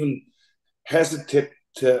wouldn't even hesitate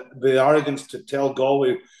to be arrogant to tell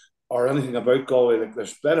Galway or anything about Galway. Like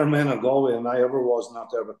there's better men in Galway than I ever was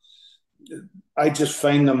not there. But I just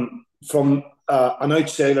find them from an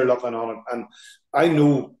outsider looking on it, and I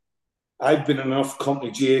know I've been in enough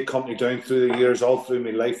GA company down through the years, all through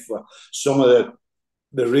my life, for some of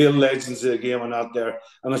the real legends of the game are not there.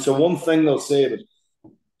 And it's the one thing they'll say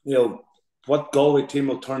that, what Galway team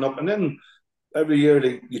will turn up. And then every year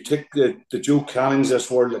you take the Joe Cannings this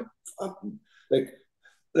world.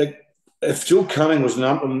 Like if Joe Canning was in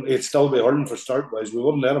Antrim, he'd still be hurling for start wise. We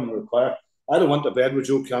wouldn't let him retire. I'd have went to bed with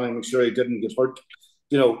Joe Canning, make sure he didn't get hurt.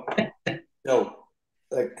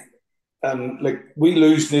 We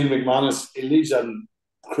lose Neil McManus, he leaves a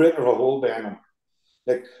crater of a hole behind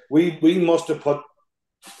him. We must have put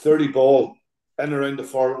 30 ball in around the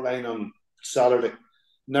forward line on Saturday.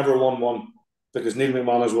 Never won one because Neil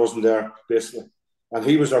McManus wasn't there, basically. And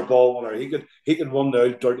he was our ball winner. He could run the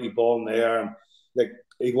out dirty ball in the air, and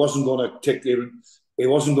he wasn't going to take he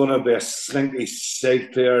wasn't going to be a slinky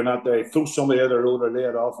side player, not there. Throw somebody out the road or lay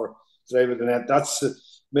it off or drive it in the net. That's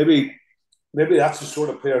maybe that's the sort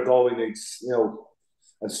of player Galway needs.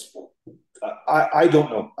 I don't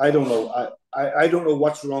know. I don't know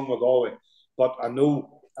what's wrong with Galway, but I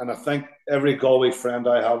know, and I think every Galway friend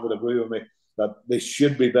I have would agree with me that they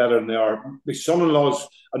should be better than they are. My son-in-law's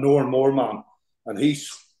an Oran Moore man, and he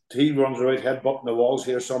runs around headbutting the walls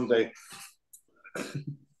here someday.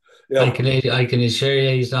 I can assure you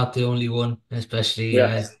he's not the only one, especially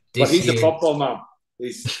this but he's year. a football man.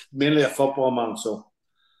 He's mainly a football man. So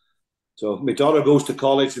my daughter goes to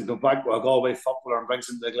college and comes back with a Galway footballer and brings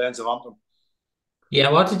him to the Glens of Antrim.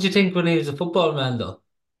 Yeah, what did you think when he was a football man, though?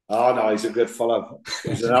 Oh no, he's a good fella.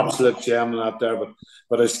 He's an absolute gem out there.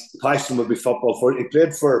 But his passion would be football. He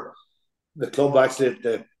played for the club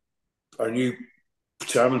actually. Our new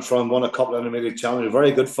chairman from won a couple of intermediate challenges.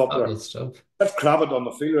 Very good footballer. Good stuff. That's Crabbit on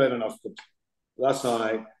the field right enough, but that's not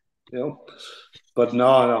right, But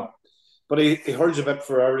no. But he hurls a bit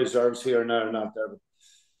for our reserves here and there and not there.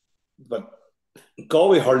 But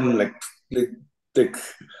Galway hurling, think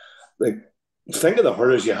of the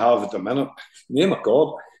hurlers you have at the minute. Name of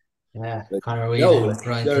God. Yeah, Conor Whelan,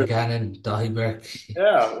 Brian Kincannon, Dahi Burke.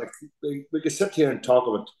 Yeah, we could sit here and talk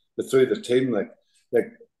about through the team. like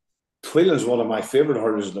Twillin's one of my favourite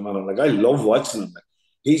hurlers at the minute. Like I love watching him. Like,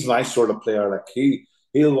 he's my sort of player. Like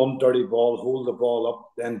he'll run dirty ball, hold the ball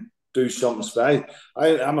up, then do something special.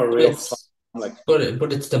 I'm a real fan. It's Like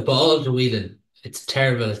but it's the ball to wheeling. It's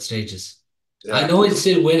terrible at stages. I yeah, know he'll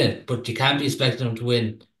still win it, but you can't be expecting him to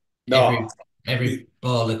win no, every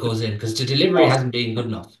ball that goes in because the delivery no, hasn't been good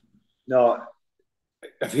enough. no.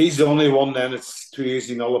 If he's the only one, then it's too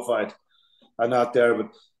easy nullified. I'm not there, but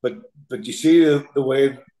but you see the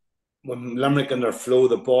way when Limerick in their flow,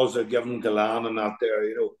 the balls they're giving Galan and that there,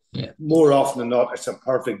 Yeah. more often than not, it's a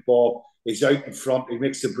perfect ball. He's out in front, he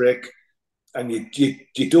makes the break, and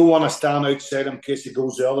you don't want to stand outside him in case he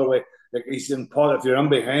goes the other way. Like he's in pot, if you're in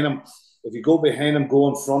behind him, if you go behind him, go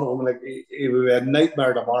in front of him, like he would be a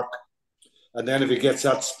nightmare to mark. And then if he gets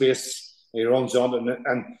that space, he runs on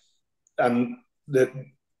and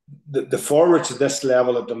the forwards at this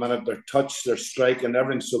level at the minute, their touch, their strike, and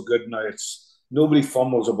everything's so good now. It's nobody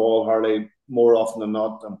fumbles a ball hardly more often than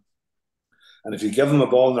not. And if you give them a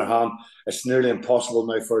ball in their hand, it's nearly impossible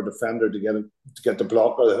now for a defender to get the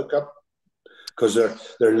block or the hookup because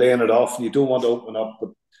they're laying it off, and you don't want to open up.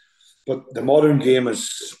 But the modern game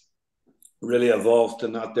has really evolved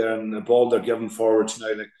in that there, and the ball they're giving forwards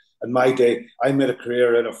now. Like in my day, I made a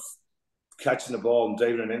career out of catching the ball and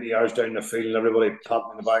diving 80 yards down the field and everybody patting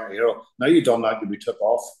in the back of the hero. Now you've done that, you'd be took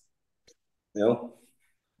off. You know?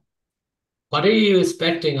 What are you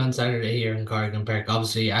expecting on Saturday here in Corrigan Park?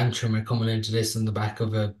 Obviously, Antrim are coming into this on the back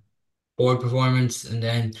of a poor performance, and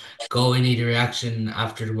then Galway need a reaction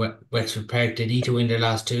after the Wexford Park. They need to win their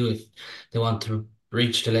last two if they want to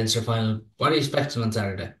reach the Leinster final. What are you expecting on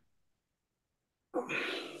Saturday?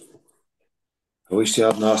 I wish you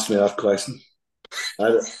hadn't asked me that question.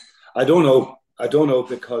 I, I don't know. I don't know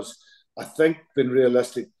because I think, being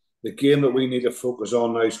realistic, the game that we need to focus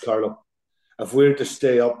on now is Carlow. If we're to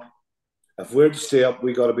stay up,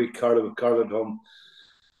 we got to beat Carlow with Carlow at home.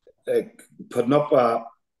 Like, putting up a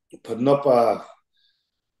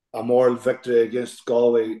moral victory against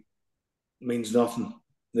Galway means nothing.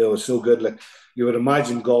 It's so good. Like you would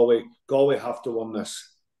imagine, Galway have to win this.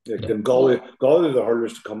 Like, Yeah. and Galway are the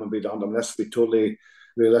hurlers to come and beat Antrim. Let's be totally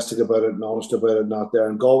realistic about it and honest about it. Not there,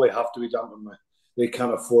 and Galway have to beat Antrim. They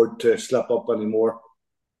can't afford to slip up anymore.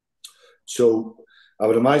 So I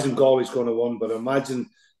would imagine Galway's going to win. But imagine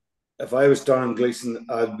if I was Darren Gleeson,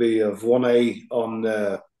 I'd be of one eye on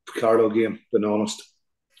the Carlow game. Being honest,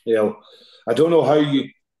 I don't know how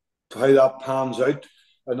that pans out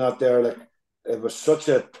and that there. Like it was such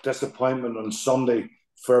a disappointment on Sunday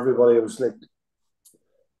for everybody. It was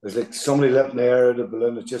like somebody lit an air out of the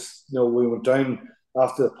balloon. It just, we went down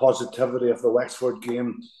after the positivity of the Wexford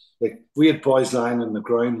game. Like we had boys lying in the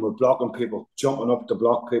ground, we're blocking people, jumping up to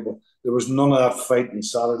block people. There was none of that fight on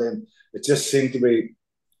Saturday, and it just seemed to be,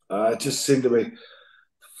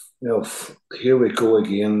 here we go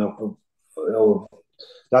again.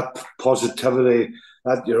 That positivity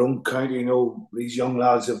at your own county. These young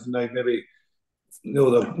lads have now maybe,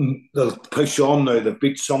 they'll push on now. They've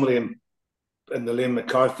beat somebody in the Liam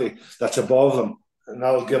McCarthy that's above them, and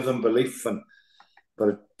that'll give them belief.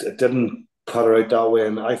 But it didn't patter out that way.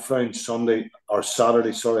 And I found Saturday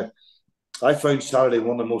one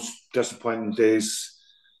of the most disappointing days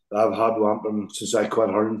that I've had with Antrim since I quit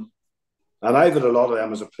hurling. And I've had a lot of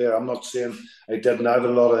them as a player. I'm not saying I didn't. I've had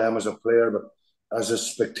a lot of them as a player, but as a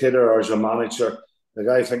spectator or as a manager,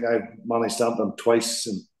 I think I've managed Antrim twice,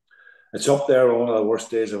 and it's up there with one of the worst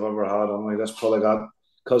days I've ever had. I'm like, that's probably that.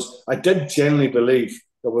 Because I did genuinely believe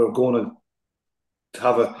that we were going to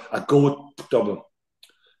have a go at Dublin.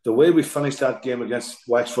 The way we finished that game against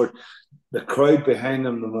Wexford, the crowd behind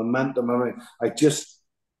them, the momentum, it just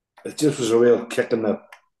was a real kick in the.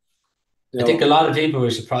 I think a lot of people were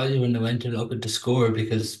surprised when they went to look at the score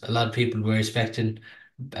because a lot of people were expecting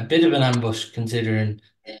a bit of an ambush considering,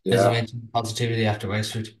 as you Yeah. mentioned, positivity after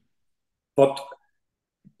Wexford. But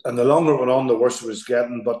and the longer it went on, the worse it was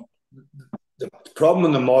getting. But the problem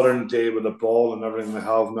in the modern day with the ball and everything they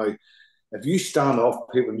have now, if you stand off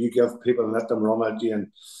people and you give people and let them run at you, and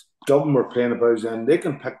Dublin were playing about then, they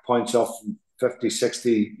can pick points off from 50,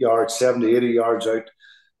 60 yards, 70, 80 yards out.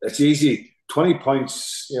 It's easy. 20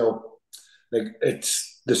 points, like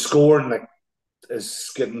it's the scoring like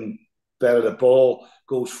is getting better. The ball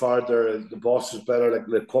goes farther. The boss is better. Like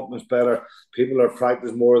the equipment's better. People are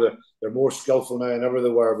practicing more. They're more skillful now than ever they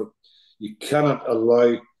were. But you cannot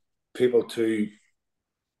allow people to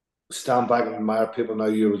stand back and admire people now.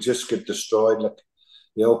 You will just get destroyed.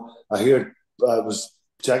 I hear it was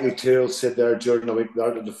Jackie Tyrrell said there during the week, the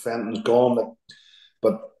art of defending is gone.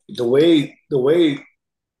 But the way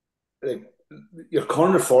like, your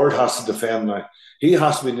corner forward has to defend now. He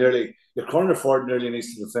has to be nearly your corner forward nearly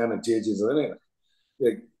needs to defend at JJ's anyway.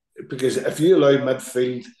 Like, because if you allow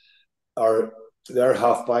midfield or their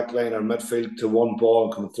half back line or midfield to one ball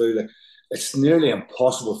and come through, like, it's nearly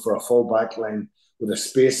impossible for a full back line with the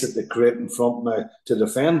space that they create in front now to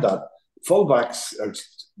defend that. Full backs are,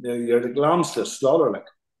 you're the lambs to slaughter. Like,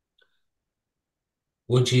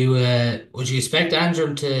 Would you expect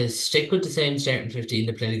Antrim to stick with the same starting 15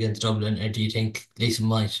 they played against Dublin, or do you think Leeson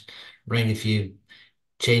might bring a few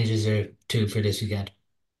changes or two for this weekend?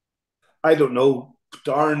 I don't know,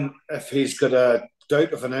 Darren, if he's got a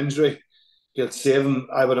doubt of an injury, he'll save him.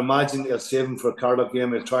 I would imagine he'll save him for a Cardiff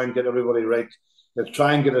game. He'll try and get everybody right. He'll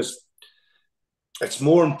try and get us. It's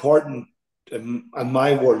more important in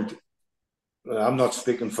my world. I'm not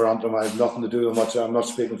speaking for Antrim. I have nothing to do with much. I'm not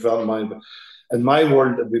speaking for Antrim, but in my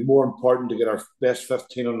world, it'd be more important to get our best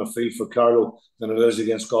 15 on the field for Carlo than it is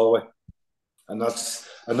against Galway. And that's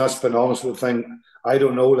been honest with the thing. I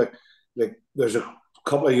don't know. Like there's a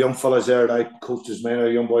couple of young fellas there that I coached as men, a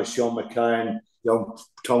young boy Sean McCann, young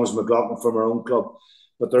Thomas McNaughton from our own club,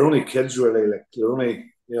 but they're only kids really. Like they're only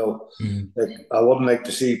Mm. like I wouldn't like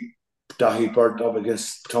to see Dahi burnt up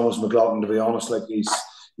against Thomas McLaughlin, to be honest. Like he's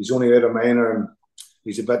only out of minor and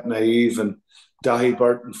he's a bit naive, and Dahi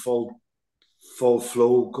Burton full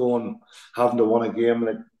flow going, having to win a game,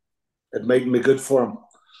 like it might be good for him.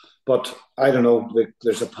 But I don't know. Like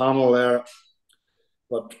there's a panel there,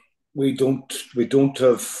 but we don't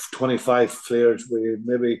have 25 players. We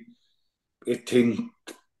maybe 18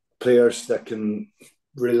 players that can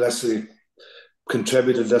realistically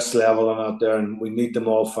contribute at this level and out there, and we need them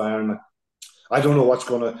all firing. I don't know what's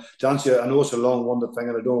going to answer you. I know it's a long-winded thing,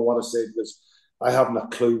 and I don't know what to say because I haven't a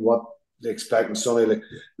clue what they expect in Sunday.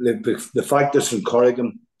 Like the fact is in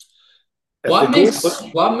Corrigan, if they What go, makes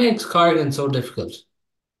what makes Corrigan so difficult?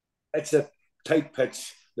 it's a tight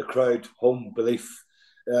pitch. The crowd, home belief.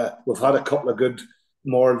 We've had a couple of good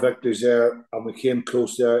moral victories there, and we came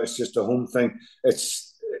close there. It's just a home thing.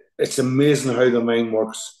 It's amazing how the mind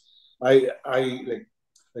works. I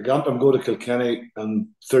like Antrim go to Kilkenny and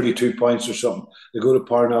 32 points or something. They go to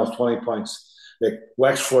Parnell 20 points. Like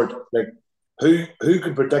Wexford, like who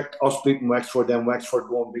could predict us beating Wexford, then Wexford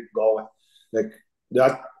go and beat Galway? Like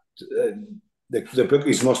that, uh, the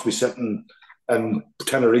bookies must be sitting in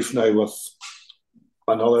Tenerife now with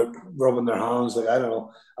another rubbing their hands. Like I don't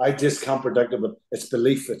know. I just can't predict it, but it's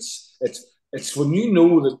belief. It's when you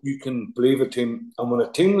know that you can believe a team, and when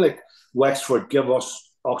a team like Wexford give us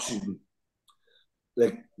oxygen,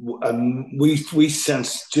 like and we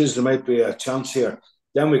sense, geez, there might be a chance here,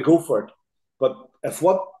 then we go for it. But if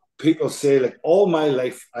what people say, like all my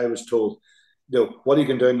life, I was told, what are you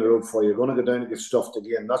going down the road for? You're going to go down and get stuffed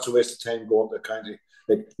again. That's a waste of time going to the county.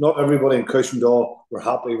 Like not everybody in Cushendall were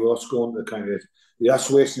happy with us going to the county. That's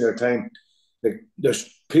wasting their time. Like there's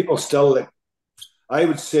people still like I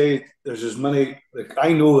would say there's as many like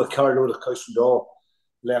I know the carload of Cushendall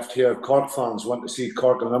left here. Cork fans want to see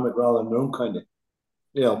Cork and Limerick rather than their own county.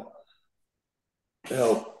 You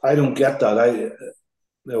know, I don't get that.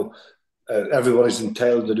 Know, everybody's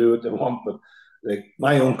entitled to do what they want, but like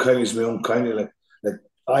my own county is my own county. Like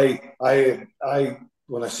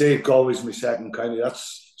when I say Galway's my second county,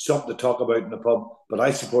 that's something to talk about in the pub. But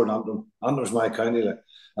I support Antrim. Antrim's my county, like,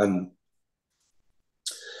 and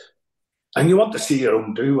and you want to see your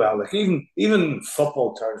own do well. Like even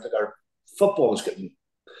football terms, like our football is getting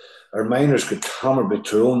our minors get hammered by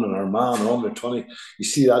Tyrone and our man under 20. You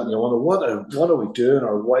see that and you wonder, what are we doing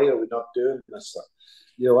or why are we not doing this?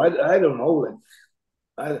 I don't know.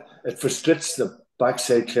 It frustrates the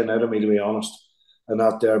backside clean out of me, to be honest, and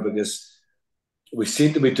not there because we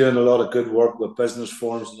seem to be doing a lot of good work with business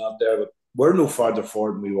forums and not there, but we're no farther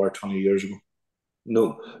forward than we were 20 years ago.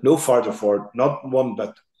 No farther forward, not one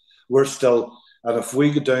bit. We're still, and if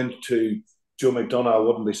we get down to Joe McDonough, I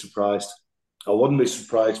wouldn't be surprised. I wouldn't be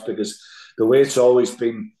surprised because the way it's always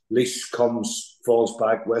been, Leash comes, falls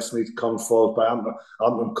back, Westmeath comes, falls back,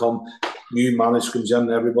 Antrim come, new manager comes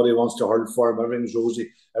in, everybody wants to hurl for him, everything's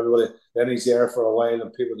rosy, everybody, then he's there for a while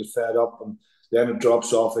and people get fed up and then it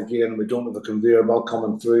drops off again and we don't have a conveyor belt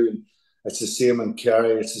coming through. And it's the same in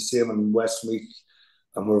Kerry, it's the same in Westmeath,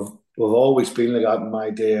 and we've always been like that in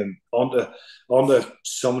my day. And onto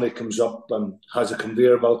somebody comes up and has a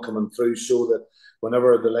conveyor belt coming through, so that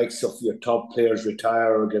whenever the likes of your top players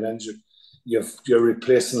retire or get injured, you're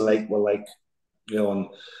replacing like with like,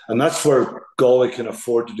 and that's where Galway can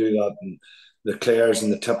afford to do that, and the Clares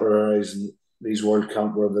and the Tipperaries and these World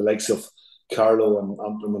Camp where the likes of Carlo and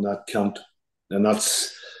Antrim and that can't, and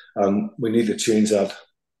that's we need to change that.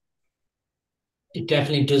 It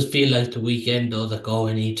definitely does feel like the weekend, though, that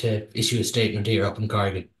Galway need to issue a statement here up in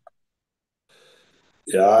Corrigan.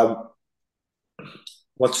 Yeah,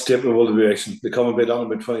 what statement will be racing? They come and beat Antrim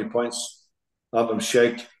by 20 points. Antrim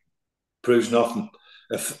shite, proves nothing.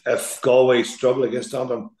 If Galway struggle against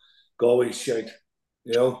Antrim, Galway's shite.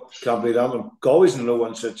 Can't beat Antrim. Galway's in a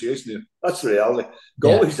no-win situation here. That's the reality.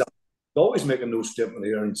 Galway's making no statement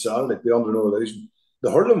here on Saturday, beyond no illusion.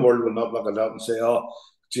 The hurling world will not look at that and say, oh,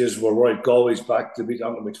 geez, we're worried Galway's back to beat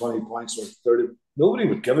Antrim by 20 points or 30. Nobody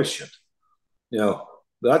would give a shit.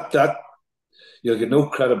 That you'll get no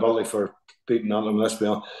credibility for beating Antrim, let's be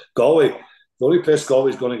honest. Galway, the only place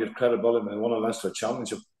Galway's going to get credibility when they won a Leinster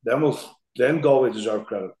Championship, then Galway deserve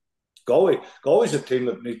credit. Galway's a team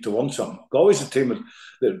that needs to win something. Galway's a team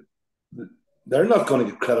that they're not going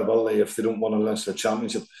to get credibility if they don't win a Leinster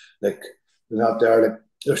Championship. Like, they're not there. Like,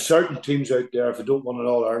 there's certain teams out there, if they don't win an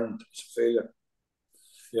All-Ireland, it's a failure.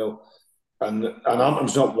 And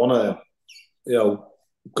Antrim's not one of them.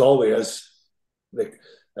 Galway is. Like,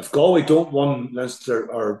 if Galway don't win Leinster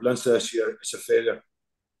this year, it's a failure.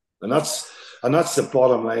 And that's the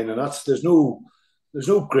bottom line. And there's no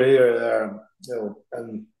grey area there,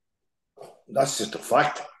 and that's just a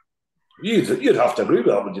fact. You'd have to agree with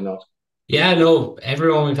that, would you not? Yeah, no,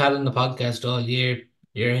 everyone we've had on the podcast all year,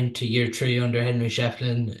 you're into year 3 under Henry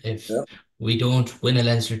Shefflin. If we don't win a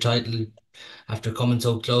Leinster title after coming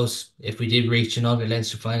so close, if we did reach another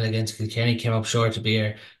Leinster final against Kilkenny, came up short to be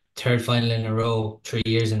our third final in a row, 3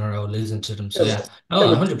 years in a row, losing to them. So I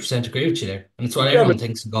 100% agree with you there. And it's what everyone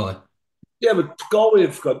thinks of Galway. Yeah, but Galway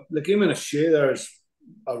have got, like, Eamon O'Shea there is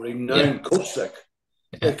a renowned coach. Like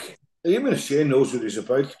Eamon O'Shea knows what he's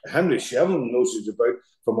about. Henry Shefflin knows what he's about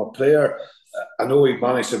from a player. I know he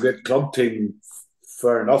managed a great club team,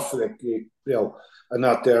 fair enough, and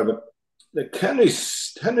that there, but like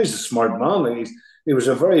Henry's a smart man. Like, he was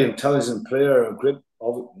a very intelligent player, a great,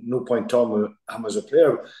 no point talking about him as a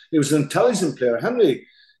player. He was an intelligent player. Henry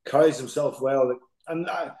carries himself well, and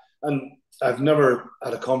I've never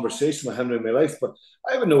had a conversation with Henry in my life, but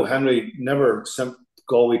I would know Henry never sent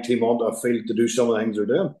Galway team onto a field to do some of the things they're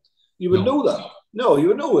doing. You would know that. No, you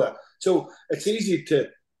would know that. So it's easy to,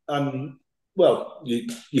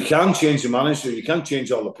 you can change the manager, you can't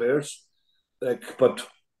change all the players. But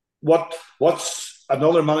what's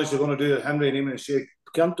another manager going to do that Henry and Eamon O'Shea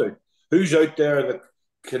can't do? Who's out there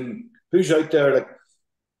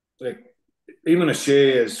that Eamon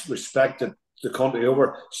O'Shea is respected the country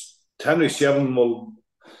over? Henry Shefflin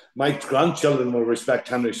my grandchildren will respect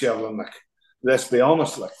Henry Shefflin. Like, let's be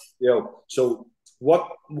honest, So what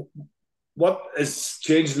is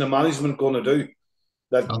changing the management going to do?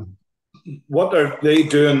 What are they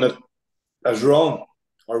doing that is wrong,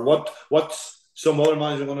 or what's some other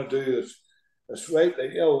manager going to do that's right?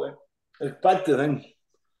 Back to the thing.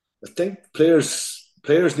 I think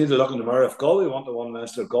players need to look in the mirror. If Galway want to win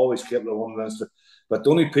Leinster, Galway's capable of winning Leinster. But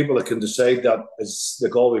the only people that can decide that is the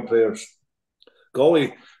Galway players.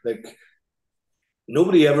 Galway,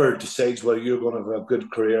 nobody ever decides whether you're going to have a good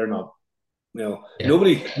career or not.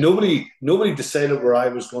 Nobody decided where I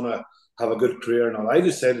was going to have a good career or not. I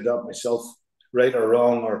decided that myself, right or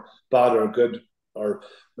wrong, or bad or good, or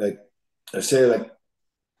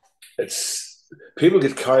it's people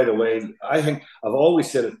get carried away. I think I've always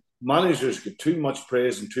said it. Managers get too much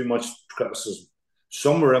praise and too much criticism.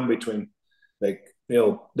 Somewhere in between, the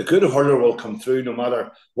good hurler will come through no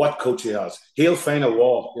matter what coach he has. He'll find a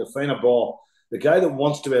wall. He'll find a ball. The guy that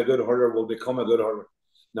wants to be a good hurler will become a good hurler.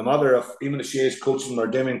 No matter if Eamon O'Shea is coaching or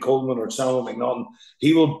Damien Coleman or Sambo McNaughton,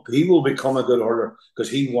 he will become a good hurler because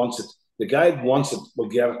he wants it. The guy that wants it will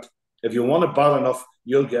get it. If you want it bad enough,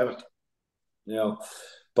 you'll get it.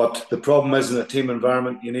 But the problem is, in a team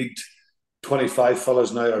environment, you need 25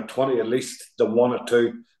 fellas now, or 20 at least, the 1 or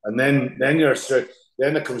 2, and then you're straight.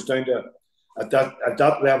 Then it comes down to at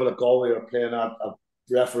that level of Galway, you're playing at a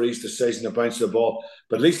referee's decision to bounce the ball.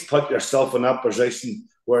 But at least put yourself in that position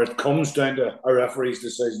where it comes down to a referee's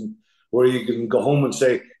decision, where you can go home and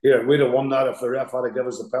say, "Here, we'd have won that if the ref had to give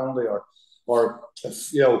us a penalty," or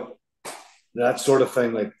if, that sort of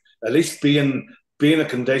thing. Like, at least be in a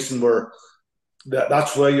condition where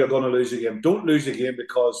that's where you're going to lose a game. Don't lose a game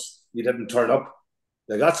because you didn't turn up.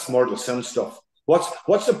 Like, that's mortal sin stuff.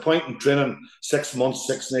 What's the point in training 6 months,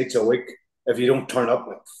 6 nights a week if you don't turn up?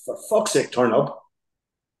 Like, for fuck's sake, turn up.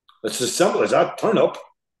 It's as simple as that. Turn up.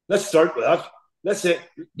 Let's start with that.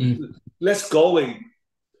 Let's Galway.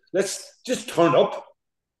 Let's just turn up.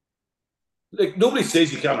 Like, nobody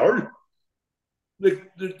says you can't hurl.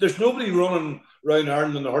 Like, there's nobody running around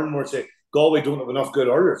Ireland in the hurling where say Galway don't have enough good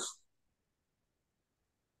hurlers.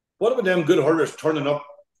 What about them good hurlers turning up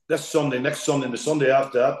this Sunday, next Sunday, and the Sunday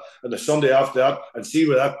after that, and the Sunday after that, and see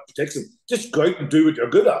where that takes them? Just go out and do what you're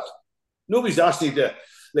good at. Nobody's asking you to,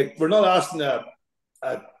 we're not asking a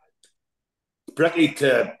Bricky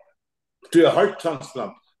to do a heart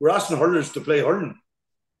transplant. We're asking hurlers to play hurling.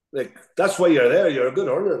 Like, that's why you're there. You're a good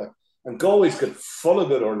hurler. Like, and Galway's got full of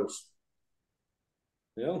good hurlers.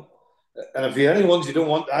 You know? And if you have any ones you don't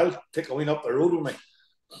want, I'll take a wee up the road with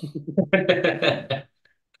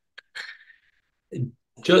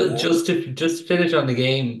just, me. just to finish on the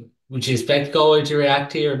game, would you expect Galway to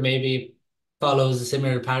react here, or maybe follows a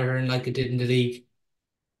similar pattern like it did in the league?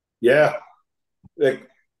 Yeah. Like,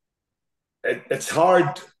 it's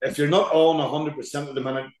hard if you're not on 100% at the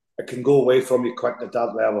minute. It can go away from you quick at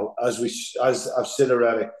that level. As I've said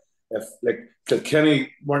already, if like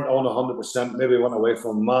Kilkenny weren't on 100%, maybe went away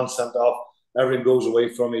from man sent off, everything goes away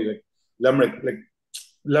from you.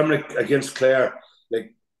 Limerick against Clare,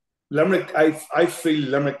 like Limerick, I feel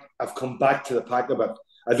Limerick have come back to the pack a bit.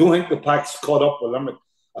 I don't think the pack's caught up with Limerick.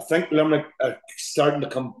 I think Limerick are starting to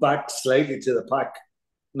come back slightly to the pack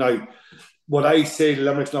now. What I say,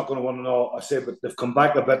 Limerick's not going to win it all. I say, but they've come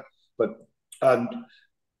back a bit. But and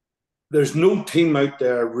there's no team out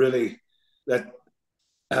there really that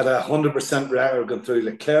had 100% record going through.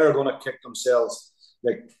 Like Clare are going to kick themselves.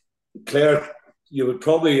 Like Clare, you would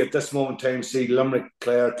probably at this moment in time see Limerick,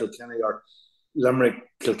 Clare, Kilkenny, or Limerick,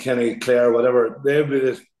 Kilkenny, Clare, whatever. They'll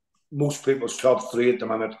be most people's top three at the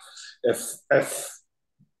minute. If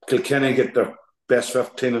Kilkenny get their best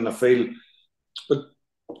 15 in the field, but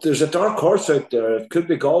there's a dark horse out there. It could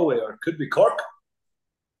be Galway or it could be Cork.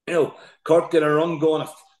 You know, Cork get a run going.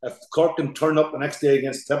 If Cork can turn up the next day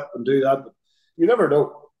against Tip and do that, but you never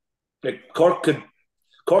know. Like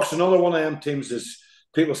Cork's another one of them teams. Is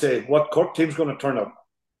people say what Cork team's going to turn up?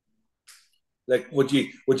 Like, would you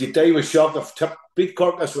die with shock if Tip beat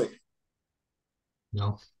Cork this week?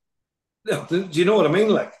 No. Do you know what I mean?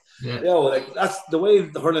 Like, Yeah. you know, like that's the way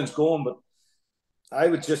the hurling's going. But I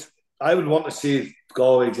would want to see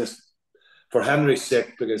Galway just for Henry's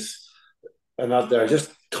sake, because they're not there.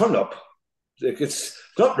 Just turn up. Like, it's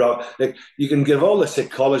not wrong. Like, you can give all the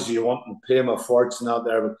psychology you want and pay him a fortune out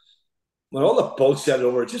there, but when all the bullshit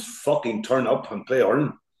over, just fucking turn up and play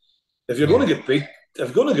hurling. If you're going to get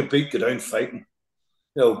beat, go down fighting.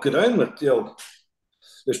 You know, go down with, you know.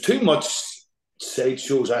 There's too much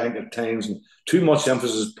sideshows, I think, at times, and too much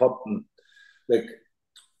emphasis put. And like,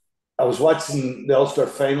 I was watching the Ulster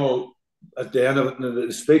final at the end of it in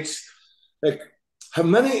the speech. Like, how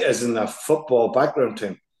many is in a football background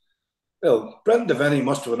team? You know, Brendan Devaney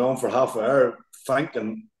must have been on for half an hour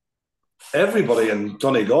thanking everybody in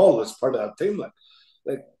Donegal as part of that team.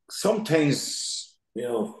 Like sometimes, you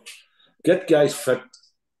know, get guys fit,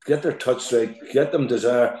 get their touch right, get them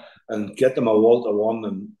desire, and get them a wall to one,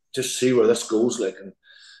 and just see where this goes.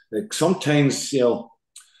 Like sometimes, you know,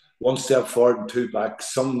 one step forward and two back.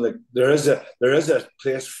 Some like there is a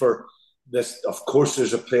place for this. Of course,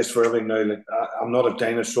 there's a place for everything now. Like I'm not a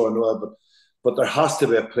dinosaur, I know that, but there has to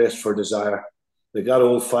be a place for desire. Like that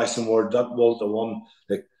old fashioned word, that wall to one.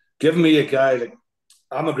 Like give me a guy. Like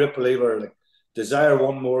I'm a great believer. Like desire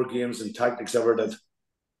won more games than tactics ever did.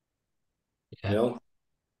 Yeah. You know.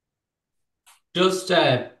 Just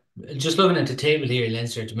looking at the table here,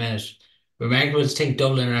 Leinster at the minute. Remarkable to think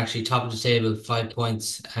Dublin are actually top of the table, 5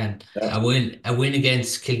 points, and Yeah. a win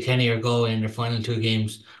against Kilkenny or Galway in their final two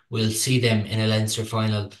games will see them in a Leinster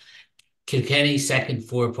final. Kilkenny second,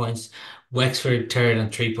 4 points. Wexford third on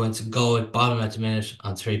 3 points. Galway bottom at the minute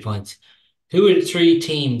on 3 points. Who are the three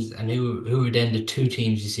teams, and who are then the two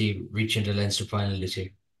teams you see reaching the Leinster final this year?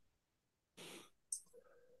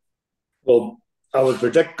 Well, I would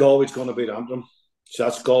predict Galway's going to beat Antrim. So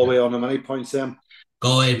that's Galway on how many points then?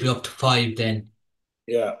 Galway will be up to 5 then.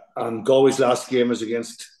 Yeah, and Galway's last game is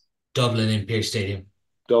against Dublin in Pearse Stadium.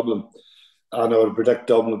 Dublin. And I would predict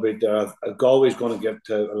Dublin will beat there. Galway's going to get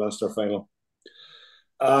to a Leinster final.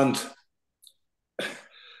 And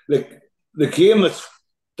like the game that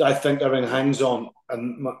I think everything hangs on,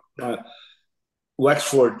 and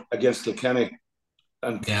Wexford against Kilkenny,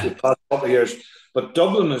 and the past couple of years. But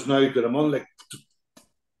Dublin is now good. I'm on like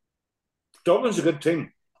Dublin's a good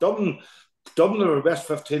team. Dublin are the best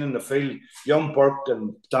 15 in the field. Young Burke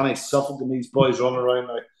and Danny Suffolk and these boys running around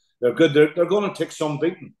now. They're good. They're going to take some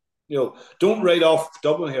beating. You know, don't write off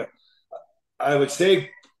Dublin here. I would say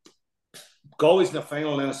Galway's in the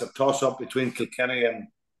final, and it's a toss up between Kilkenny and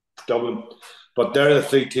Dublin. But they're the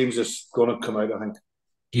three teams that's going to come out, I think.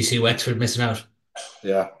 Do you see Wexford missing out?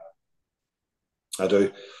 Yeah, I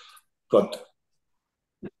do. But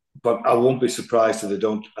I won't be surprised if they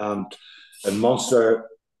don't. And Munster,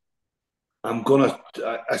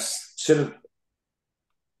 I said it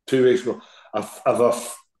 2 weeks ago. I've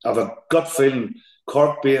a gut feeling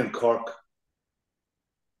Cork being Cork.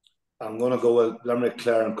 I'm going to go with Limerick,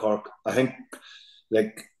 Clare, and Cork. I think,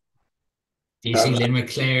 like, Do you see Limerick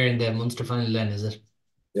Clare in the Munster final then, is it?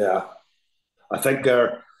 Yeah, I think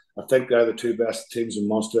they're the two best teams in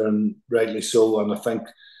Munster, and rightly so. And I think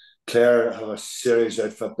Clare have a serious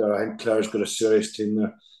outfit there. I think Clare's got a serious team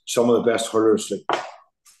there. Some of the best hurlers,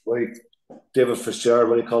 like David Fitzgerald,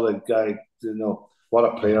 what do you call that guy? What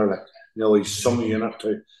a player! Like, he's some unit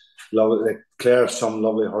too. Love it. Like Clare, some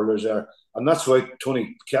lovely hurlers there, and that's why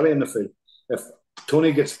Tony Kelly in the field. If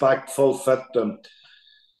Tony gets back full fit, and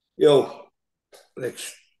you know, like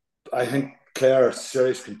I think Clare are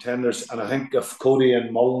serious contenders, and I think if Cody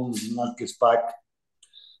and Mullins and that gets back,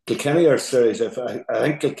 Kilkenny are serious. I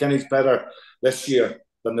think Kilkenny's better this year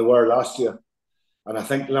than they were last year, and I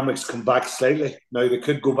think Limerick's come back slightly. Now they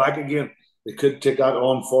could go back again. They could take that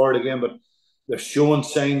on forward again, but they're showing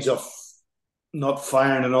signs of not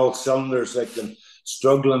firing in all cylinders, like and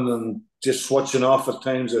struggling and just switching off at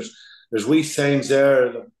times. There's wee signs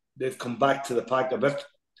there that they've come back to the pack a bit.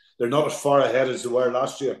 They're not as far ahead as they were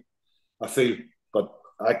last year, I feel, but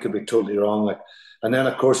I could be totally wrong. Like, and then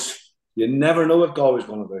of course you never know what Galway's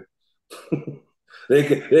going to do. they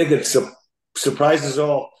could surprise us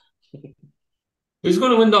all. Who's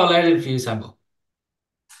going to win the All Ireland for you, Sambo?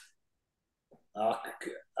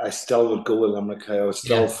 I still would go with Limerick. I would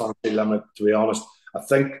still Yeah. fancy Limerick, to be honest. I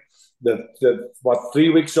think what 3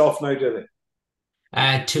 weeks off now, do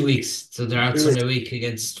they? 2 weeks. So they're out 2 weeks. Sunday week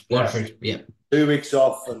against Waterford. Yeah. 2 weeks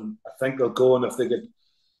off, and I think they'll go. And if they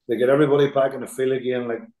get everybody back in the field again,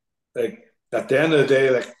 like at the end of the day,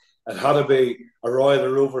 like it had to be a Royal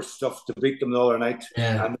Rover stuff to beat them the other night,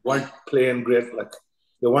 Yeah. and they weren't playing great. Like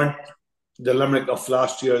they weren't the Limerick of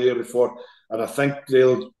last year, the year before, and I think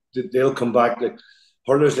they'll come back. Like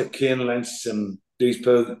hurlers like Kane Lynch and these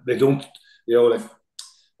people, they don't, like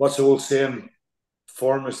what's the old saying?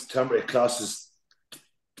 Form is temporary, class is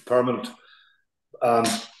permanent. And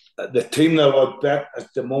the team that I would bet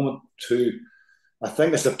at the moment I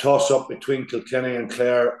think it's a toss up between Kilkenny and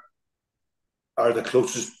Clare are the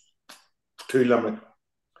closest to Limerick.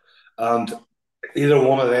 And either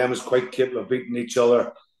one of them is quite capable of beating each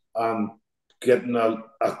other and getting a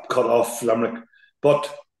cut off Limerick.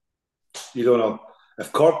 But you don't know.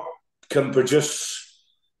 If Cork can produce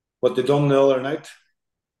what they done the other night,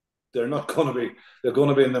 they're going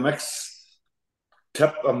to be in the mix.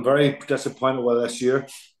 I'm very disappointed with this year.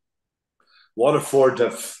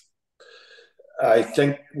 I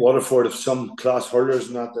think Waterford have some class hurlers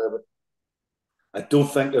in that there, but I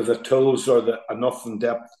don't think they've the tools or enough in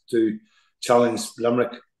depth to challenge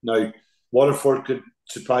Limerick. Now, Waterford could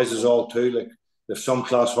surprise us all too. Like there's some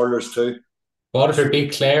class hurlers too. Waterford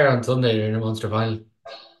beat Clare on Sunday in a Munster final.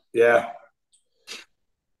 Yeah.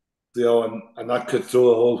 And that could throw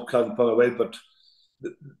a whole campaign away, but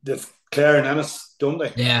they've Clare and Ennis, don't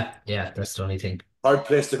they? Yeah, that's the only thing. Hard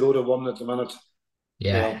place to go to one at the minute.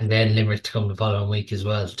 Yeah, and then Limerick to come the following week as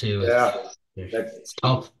well too. Yeah, it's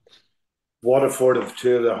tough. Waterford have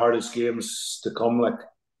two of the hardest games to come. Like,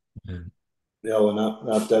 and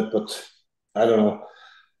not that, but I don't know.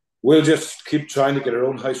 We'll just keep trying to get our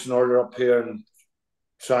own house in order up here and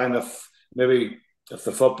trying if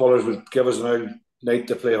the footballers would give us an night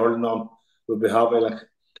to play hurling on, we'll be happy. Like,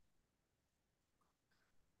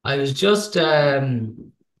 I was just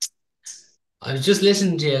listening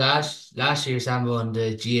to you last year, Sambo, on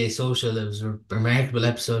the GA Social. It was a remarkable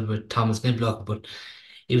episode with Thomas Niblock, but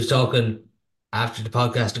he was talking after the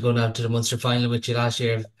podcast to go down to the Munster final with you last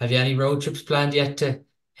year. Have you any road trips planned yet to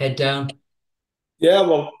head down? Yeah,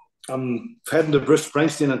 well, I'm heading to Bruce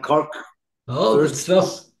Springsteen in Cork. Oh, Thursday. Good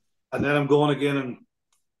stuff. And then I'm going again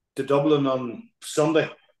to Dublin on Sunday.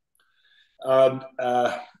 And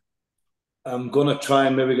I'm going to try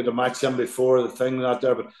and maybe get a match in before the thing out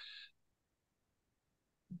there. But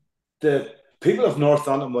the people of North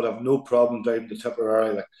Antrim would have no problem driving to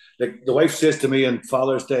Tipperary. Like the wife says to me on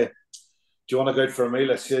Father's Day, do you want to go out for a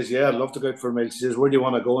meal? I says, yeah, I'd love to go out for a meal. She says, where do you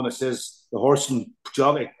want to go? And I says, the Horse and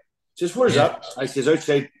Jockey. She says, where's that? I says,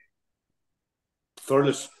 outside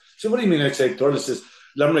Thurles. She says, what do you mean outside Thurles? She says,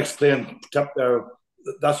 Limerick's playing Tip there.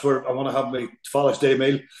 That's where I want to have my Father's Day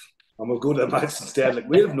meal. And we'll go to the match instead. Like,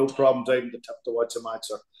 we have no problem driving to Tip to watch a match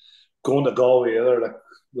or going to Galway either.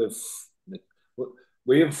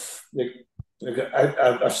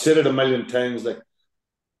 I've said it a million times. Like,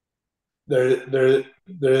 there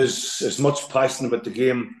is as much passion about the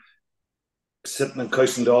game sitting in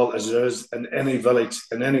Cushendall as there is in any village,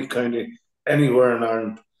 in any county, anywhere in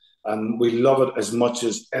Ireland, and we love it as much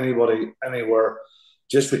as anybody anywhere.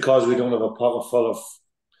 Just because we don't have a pocket full of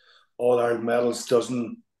All Ireland medals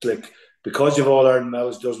doesn't because you've All Ireland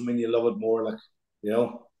medals doesn't mean you love it more.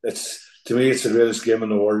 It's to me it's the greatest game in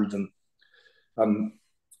the world, and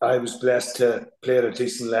I was blessed to play at a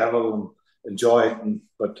decent level and enjoy it.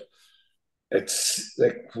 But it's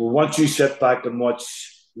like once you sit back and watch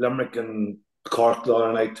Limerick and Cork the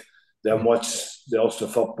other night, then watch the Ulster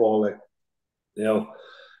football, you know,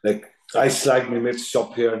 like I slag my mates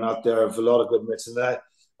up here and out there. I have a lot of good mates, and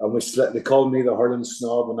they call me the hurling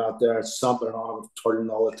snob and out there, sampling on hurling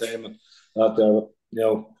all the time and out there.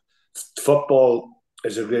 Football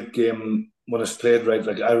is a great game when it's played right.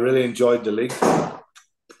 Like I really enjoyed the league.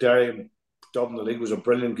 Derry and Dublin, the league was a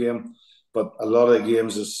brilliant game, but a lot of the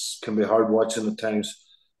games can be hard watching at times.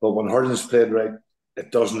 But when hurling's played right,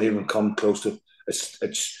 it doesn't even come close to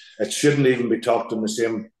it shouldn't even be talked in the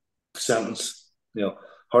same sentence.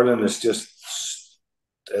 Hurling is just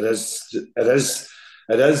it is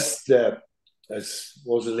the as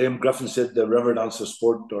was it Liam Griffin said, the river dance of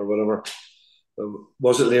sport or whatever.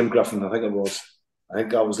 Was it Liam Griffin? I think it was. I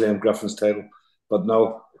think that was Liam Griffin's title. But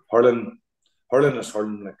no, hurling is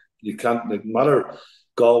hurling. Like you can't, like, matter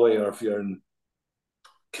Galway or if you're in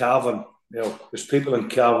Cavan. There's people in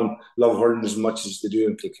Cavan love hurling as much as they do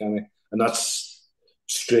in Kilkenny, and that's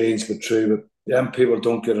strange but true. But them people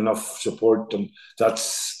don't get enough support, and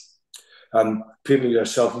people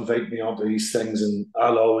yourself invite me onto these things, and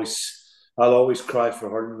I'll always cry for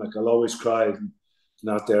hurling. Like I'll always cry,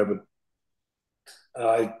 not there, but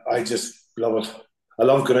I just love it. I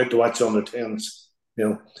love going out to watch under tens.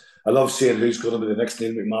 I love seeing who's going to be the next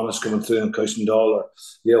Neil McManus coming through in Cushendall.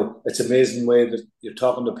 It's amazing way that you're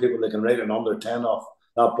talking to people that can write an under 10 off.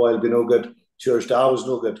 That boy will be no good. Sure, his dad was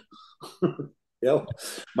no good.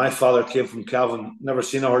 My father came from Cavan, never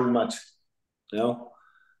seen a hurling match.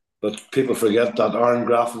 But people forget that Aaron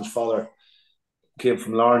Graffin's father came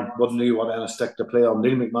from Larne, wouldn't know what end of stick to play on.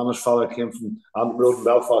 Neil McManus' father came from Antrim Road in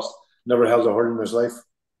Belfast, never held a hurling in his life.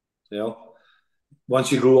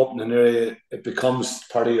 Once you grow up in an area, it becomes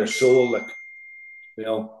part of your soul,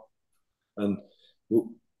 and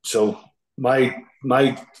so my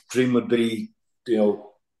dream would be, to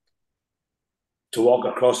walk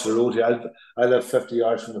across the road here. I live 50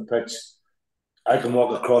 yards from the pitch. I can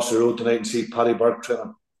walk across the road tonight and see Paddy Burke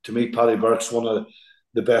training. To me, Paddy Burke's one of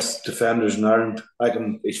the best defenders in Ireland.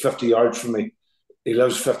 He's 50 yards from me. He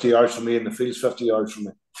lives 50 yards from me, and the field's 50 yards from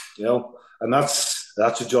me. And that's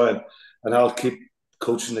a joy. And I'll keep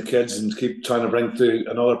coaching the kids and keep trying to bring through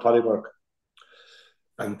another Paddy Burke.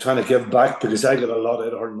 I'm trying to give back because I get a lot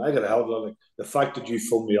out of her, and I get a hell of a lot. Like the fact that you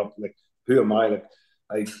phone me up, like who am I? Like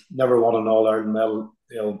I never won an All Ireland medal.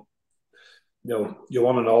 You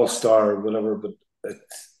won an All Star or whatever, but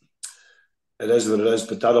it is what it is.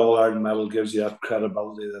 But that All Ireland medal gives you that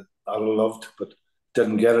credibility that I would have loved, but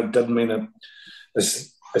didn't get it. Didn't mean it.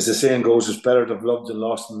 As the saying goes, it's better to have loved than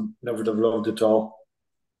lost and never to have loved at all.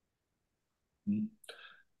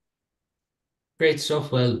 Great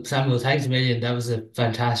stuff. Well, Samuel, thanks a million. That was a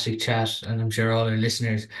fantastic chat, and I'm sure all our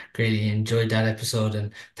listeners greatly enjoyed that episode.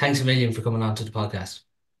 And thanks a million for coming on to the podcast.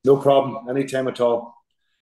 No problem. Anytime at all.